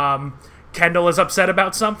 Kendall is upset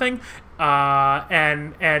about something,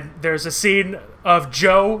 and there's a scene of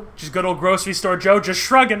Joe, just good old grocery store Joe, just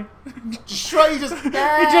shrugging. He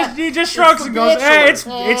just shrugs and goes, "Hey, it's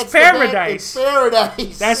paradise. It's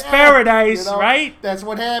paradise. That's paradise, right? That's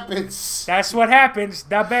what happens. That's what happens.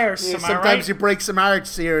 The bears. Yeah, am I sometimes right? you break some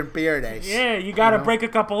hearts here in paradise. Yeah, you gotta break a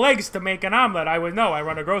couple legs to make an omelet. I would know. I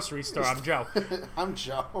run a grocery store. I'm Joe. I'm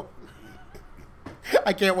Joe.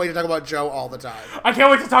 I can't wait to talk about Joe all the time. I can't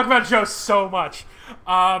wait to talk about Joe so much.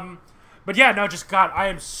 But yeah, no, just God, I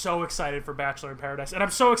am so excited for Bachelor in Paradise, and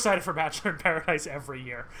I'm so excited for Bachelor in Paradise every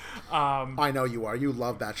year. I know you are. You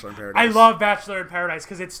love Bachelor in Paradise. I love Bachelor in Paradise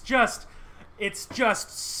because it's just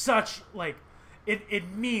such like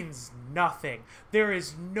it means nothing. There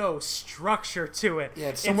is no structure to it. Yeah,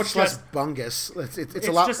 it's so much less bungus. It's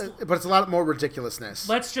a lot, but it's a lot more ridiculousness.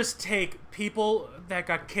 Let's just take people that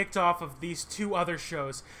got kicked off of these two other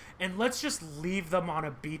shows, and let's just leave them on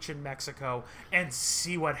a beach in Mexico and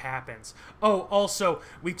see what happens. Oh, also,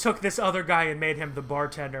 we took this other guy and made him the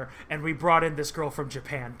bartender, and we brought in this girl from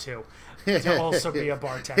Japan too to also be a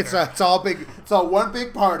bartender. It's all one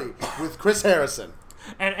big party with Chris Harrison.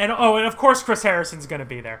 And of course Chris Harrison's going to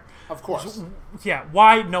be there. Of course. Yeah,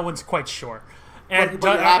 why? No one's quite sure. But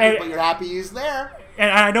you're happy he's there. And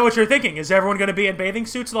I know what you're thinking. Is everyone going to be in bathing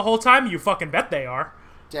suits the whole time? You fucking bet they are.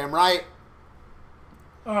 Damn right.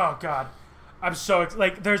 Oh, God. I'm so...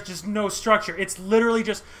 Like, there's just no structure. It's literally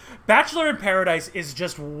just... Bachelor in Paradise is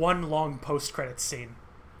just one long post-credits scene.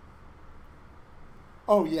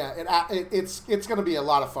 Oh, yeah. It's going to be a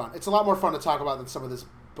lot of fun. It's a lot more fun to talk about than some of this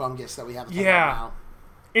bungus that we have to talk about now.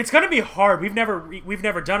 It's going to be hard. We've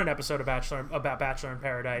never done an episode of about Bachelor in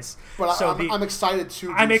Paradise. But so I'm excited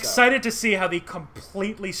to I'm excited to see how the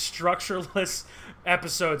completely structureless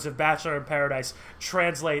episodes of Bachelor in Paradise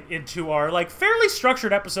translate into our like fairly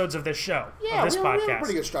structured episodes of this show, of this podcast. We have a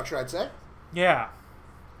pretty good structure, I'd say. Yeah.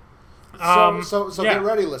 So get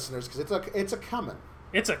ready, listeners, because it's a coming.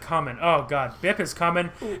 It's a coming. Oh God, Bip is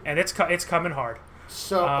coming, and it's coming hard.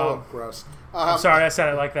 So gross. I'm sorry I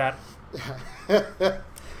said it like that.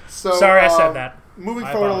 So sorry I said that. Moving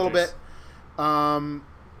forward a little bit.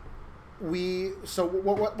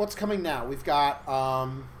 What's coming now? We've got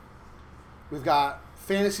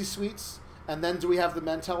Fantasy Suites, and then do we have the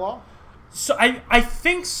Men Tell All? So I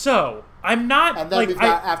think so. I'm not. And then we've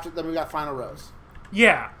got Final Rose.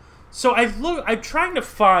 Yeah. So I'm trying to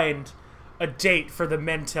find a date for the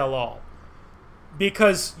Men Tell All,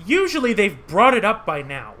 because usually they've brought it up by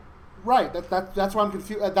now. Right. That's why I'm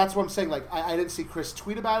confused. That's what I'm saying. Like I didn't see Chris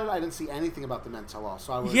tweet about it. I didn't see anything about the Men Tell All.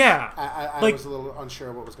 So I was I was a little unsure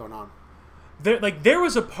of what was going on. There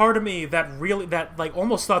was a part of me that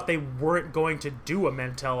almost thought they weren't going to do a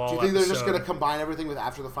Men Tell All. Do you think they're just going to combine everything with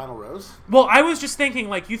After the Final Rose? Well, I was just thinking,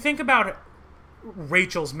 like, you think about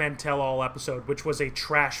Rachel's Men Tell All episode, which was a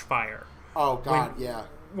trash fire. Oh God, yeah.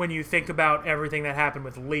 When you think about everything that happened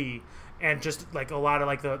with Lee, and just like a lot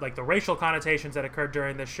of the racial connotations that occurred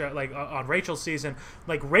during this show, like on Rachel's season,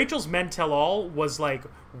 like Rachel's Men Tell All was like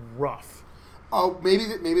rough. Oh, maybe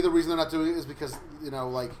the reason they're not doing it is because we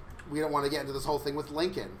don't want to get into this whole thing with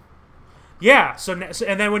Lincoln. Yeah. So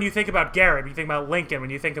and then when you think about Garrett, when you think about Lincoln,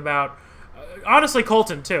 when you think about honestly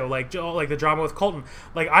Colton too, like the drama with Colton,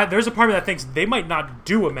 there's a part of me that thinks they might not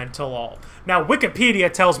do a Men Tell All. Now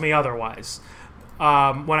Wikipedia tells me otherwise.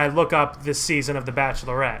 When I look up this season of The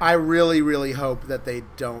Bachelorette, I really, really hope that they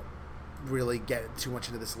don't really get too much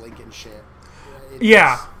into this Lincoln shit.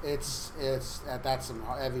 It's that's some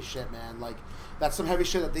heavy shit, man. Like that's some heavy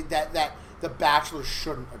shit that the Bachelor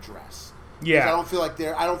shouldn't address. Yeah. I don't feel like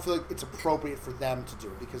it's appropriate for them to do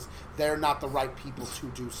it because they're not the right people to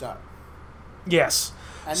do so. Yes.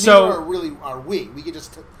 And so neither are we. We can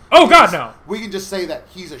just no. We can just say that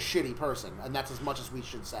he's a shitty person, and that's as much as we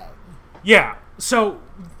should say. Yeah. So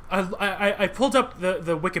I pulled up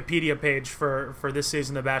the Wikipedia page for this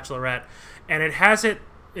season of The Bachelorette, and it has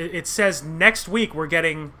it says next week we're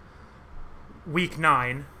getting week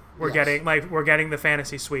 9. We're getting the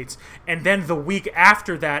fantasy suites, and then the week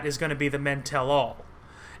after that is going to be the Men Tell All,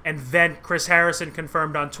 and then Chris Harrison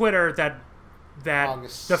confirmed on Twitter that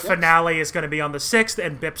the finale is going to be on the 6th,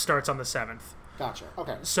 and BIP starts on the 7th. Gotcha.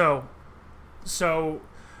 Okay. So,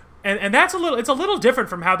 and that's it's a little different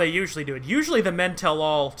from how they usually do it. Usually, the Men Tell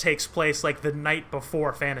All takes place like the night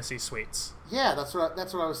before fantasy suites. Yeah, that's what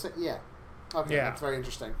I was saying. Yeah. Okay, yeah. That's very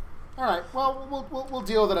interesting. All right. Well, we'll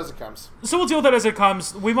deal with it as it comes. So we'll deal with it as it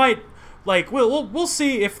comes. We might we'll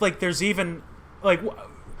see if there's even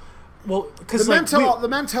because the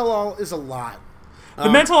Men Tell All is a lot. The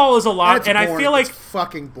Men Tell All is a lot, and I feel like it's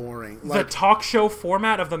fucking boring. The talk show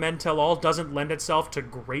format of the Men Tell All doesn't lend itself to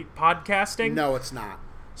great podcasting. No, it's not.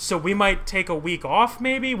 So we might take a week off.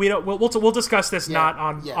 Maybe we don't. We'll discuss this not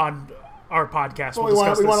on our podcast. But we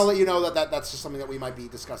want to let you know that's just something that we might be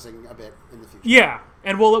discussing a bit in the future. Yeah,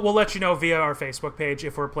 and we'll let you know via our Facebook page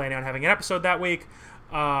if we're planning on having an episode that week,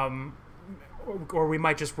 or we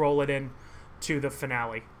might just roll it in to the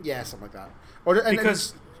finale. Yeah, something like that.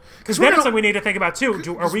 Because then it's something we need to think about too.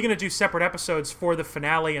 Are we going to do separate episodes for the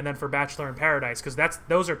finale and then for Bachelor in Paradise? Because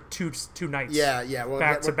those are two nights. Yeah.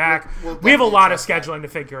 Back to back. We have a lot of scheduling to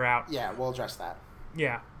figure out. Yeah, we'll address that.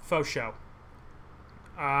 Yeah, faux show.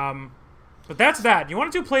 But that's that. You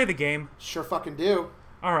want to do play the game? Sure fucking do.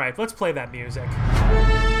 All right, let's play that music.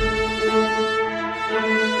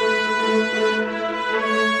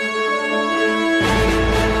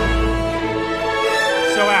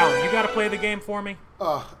 So, Alan, you got to play the game for me?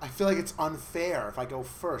 I feel like it's unfair if I go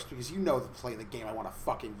first because you know the play the game I want to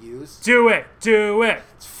fucking use. Do it.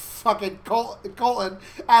 It's fucking Colton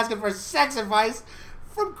asking for sex advice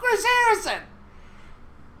from Chris Harrison.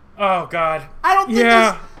 Oh, God. I don't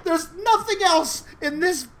think there's nothing else in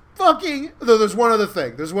this fucking... There's one other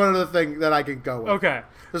thing. There's one other thing that I can go with. Okay.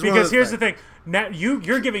 Because here's the thing. Now,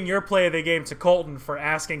 you're giving your play of the game to Colton for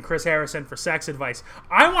asking Chris Harrison for sex advice.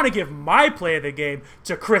 I want to give my play of the game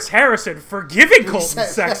to Chris Harrison for giving Colton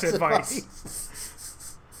sex advice.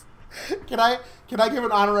 Can I give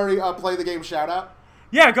an honorary play of the game shout out?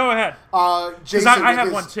 Yeah, go ahead. Jason, I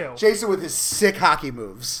have one too. Jason with his sick hockey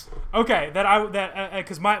moves. Okay,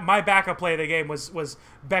 because my backup play of the game was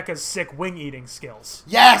Becca's sick wing eating skills.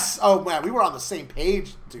 Yes. Oh man, we were on the same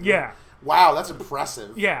page, dude. Yeah. Wow, that's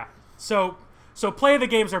impressive. Yeah. So play of the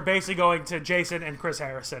games are basically going to Jason and Chris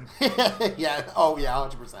Harrison. Yeah. Oh yeah,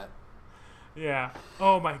 100%. Yeah.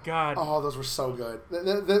 Oh my God. Oh, those were so good.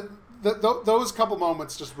 Those couple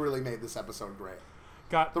moments just really made this episode great.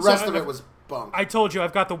 The rest of it was bunk. I told you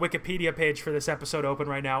I've got the Wikipedia page for this episode open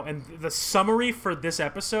right now, and the summary for this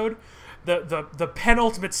episode, the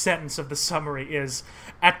penultimate sentence of the summary is,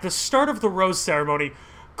 at the start of the rose ceremony,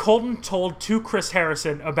 Colton told to Chris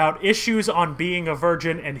Harrison about issues on being a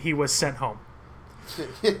virgin, and he was sent home.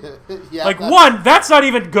 One, that's not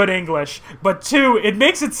even good English, but two, it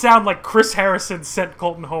makes it sound like Chris Harrison sent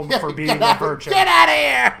Colton home for being a virgin. Get out of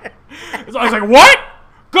here! I was like, what?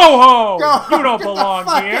 Go home! You don't get belong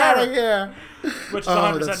the fuck here! Out of here! Which is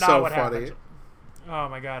 100% not so what funny. happened. Oh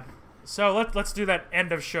my God. So let's do that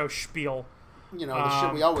end of show spiel. You know, the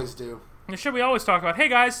shit we always do. The shit we always talk about. Hey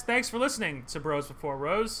guys, thanks for listening to Bros Before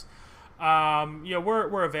Rose.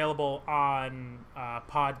 We're available on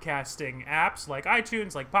podcasting apps like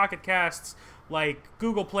iTunes, like Pocket Casts, like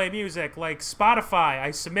Google Play Music, like Spotify.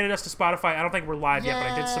 I submitted us to Spotify. I don't think we're live yet, but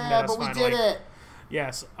I did submit us finally. Yeah, but we did it.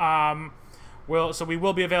 Yes. So we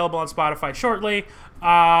will be available on Spotify shortly.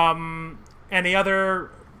 Any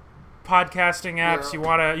other podcasting apps you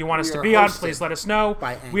want us to be on, please let us know.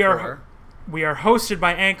 By Anchor. We are hosted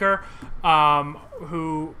by Anchor,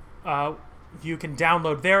 who you can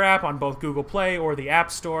download their app on both Google Play or the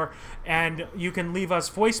App Store, and you can leave us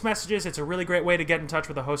voice messages. It's a really great way to get in touch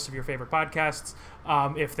with the host of your favorite podcasts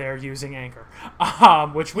if they're using Anchor,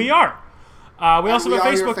 which we are. We also have a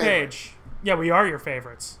Facebook page. Yeah, we are your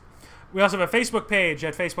favorites. We also have a Facebook page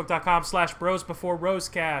at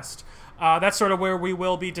facebook.com/brosbeforerosecast. That's sort of where we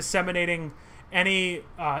will be disseminating any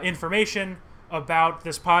information about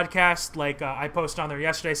this podcast. Like I posted on there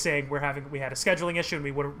yesterday saying we had a scheduling issue and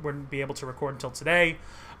we wouldn't be able to record until today.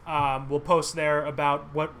 We'll post there about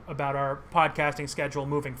our podcasting schedule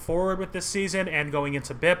moving forward with this season and going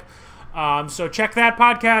into BIP. So check that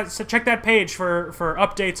podcast. Check that page for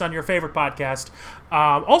updates on your favorite podcast.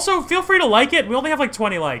 Also, feel free to like it. We only have like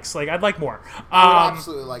 20 likes. Like, I'd like more. I would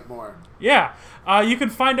absolutely like more. Yeah. You can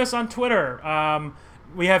find us on Twitter.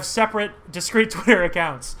 We have separate, discrete Twitter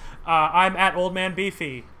accounts. I'm at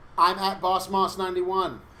OldManBeefy. I'm at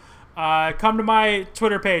BossMoss91. Come to my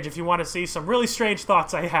Twitter page if you want to see some really strange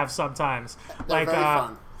thoughts I have sometimes. They're very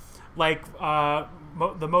fun. Like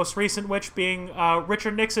the most recent which being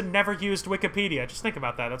Richard Nixon never used Wikipedia. Just think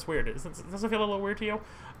about that. That's weird. Doesn't it feel a little weird to you?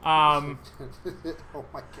 Oh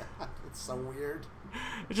my god, it's so weird.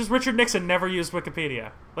 It's just Richard Nixon never used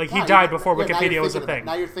Wikipedia. Like, he died before Wikipedia was a thing.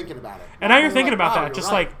 Now you're thinking about it. And now you're thinking about wow, that. Just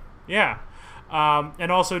right. like, yeah. And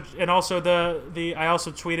also the I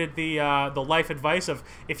also tweeted the life advice of,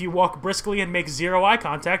 if you walk briskly and make zero eye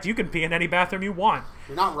contact, you can pee in any bathroom you want.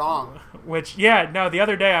 You're not wrong. Which, yeah, no, the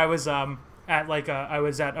other day I was at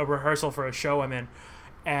a rehearsal for a show I'm in,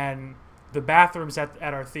 and the bathrooms at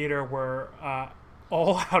our theater were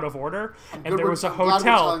all out of order, and there was a hotel. I'm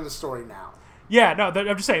glad we're telling the story now. Yeah, no,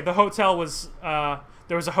 I'm just saying, the hotel was, there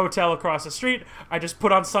was a hotel across the street. I just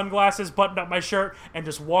put on sunglasses, buttoned up my shirt, and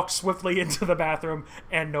just walked swiftly into the bathroom,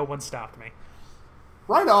 and no one stopped me.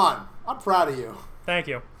 Right on. I'm proud of you. Thank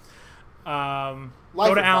you. Go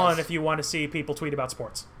to advice. Alan if you want to see people tweet about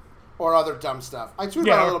sports. Or other dumb stuff. I tweet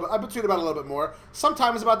about a little bit. I've been tweeting about a little bit more.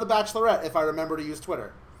 Sometimes about The Bachelorette, if I remember to use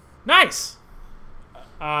Twitter. Nice!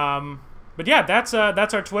 But yeah, that's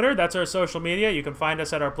our Twitter. That's our social media. You can find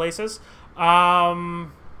us at our places.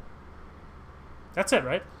 That's it,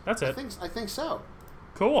 right? That's it. I think so.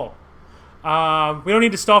 Cool. We don't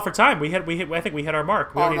need to stall for time. I think we hit our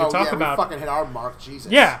mark. We don't need to talk about. We fucking hit our mark.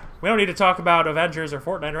 Jesus. Yeah, we don't need to talk about Avengers or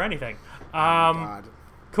Fortnite or anything. God.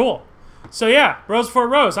 Cool. So yeah, Rose for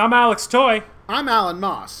Rose. I'm Alex Toy. I'm Alan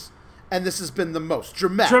Moss, and this has been the most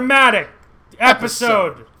dramatic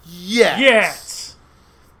episode. Yes.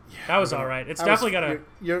 That was all right. It's definitely gonna.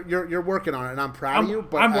 You're working on it, and I'm proud of you.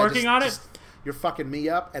 But I'm working on it. You're fucking me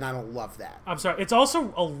up, and I don't love that. I'm sorry. It's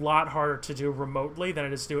also a lot harder to do remotely than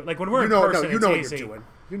it is to do it. Like, when we're in person, you know it's what easy. you're doing.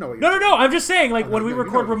 You know what you're doing. No. I'm just saying, like, when we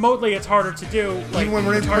record remotely, it's harder to do. Like, even when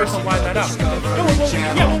we're in it's harder person. to line that up. No,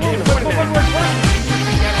 when we're in person.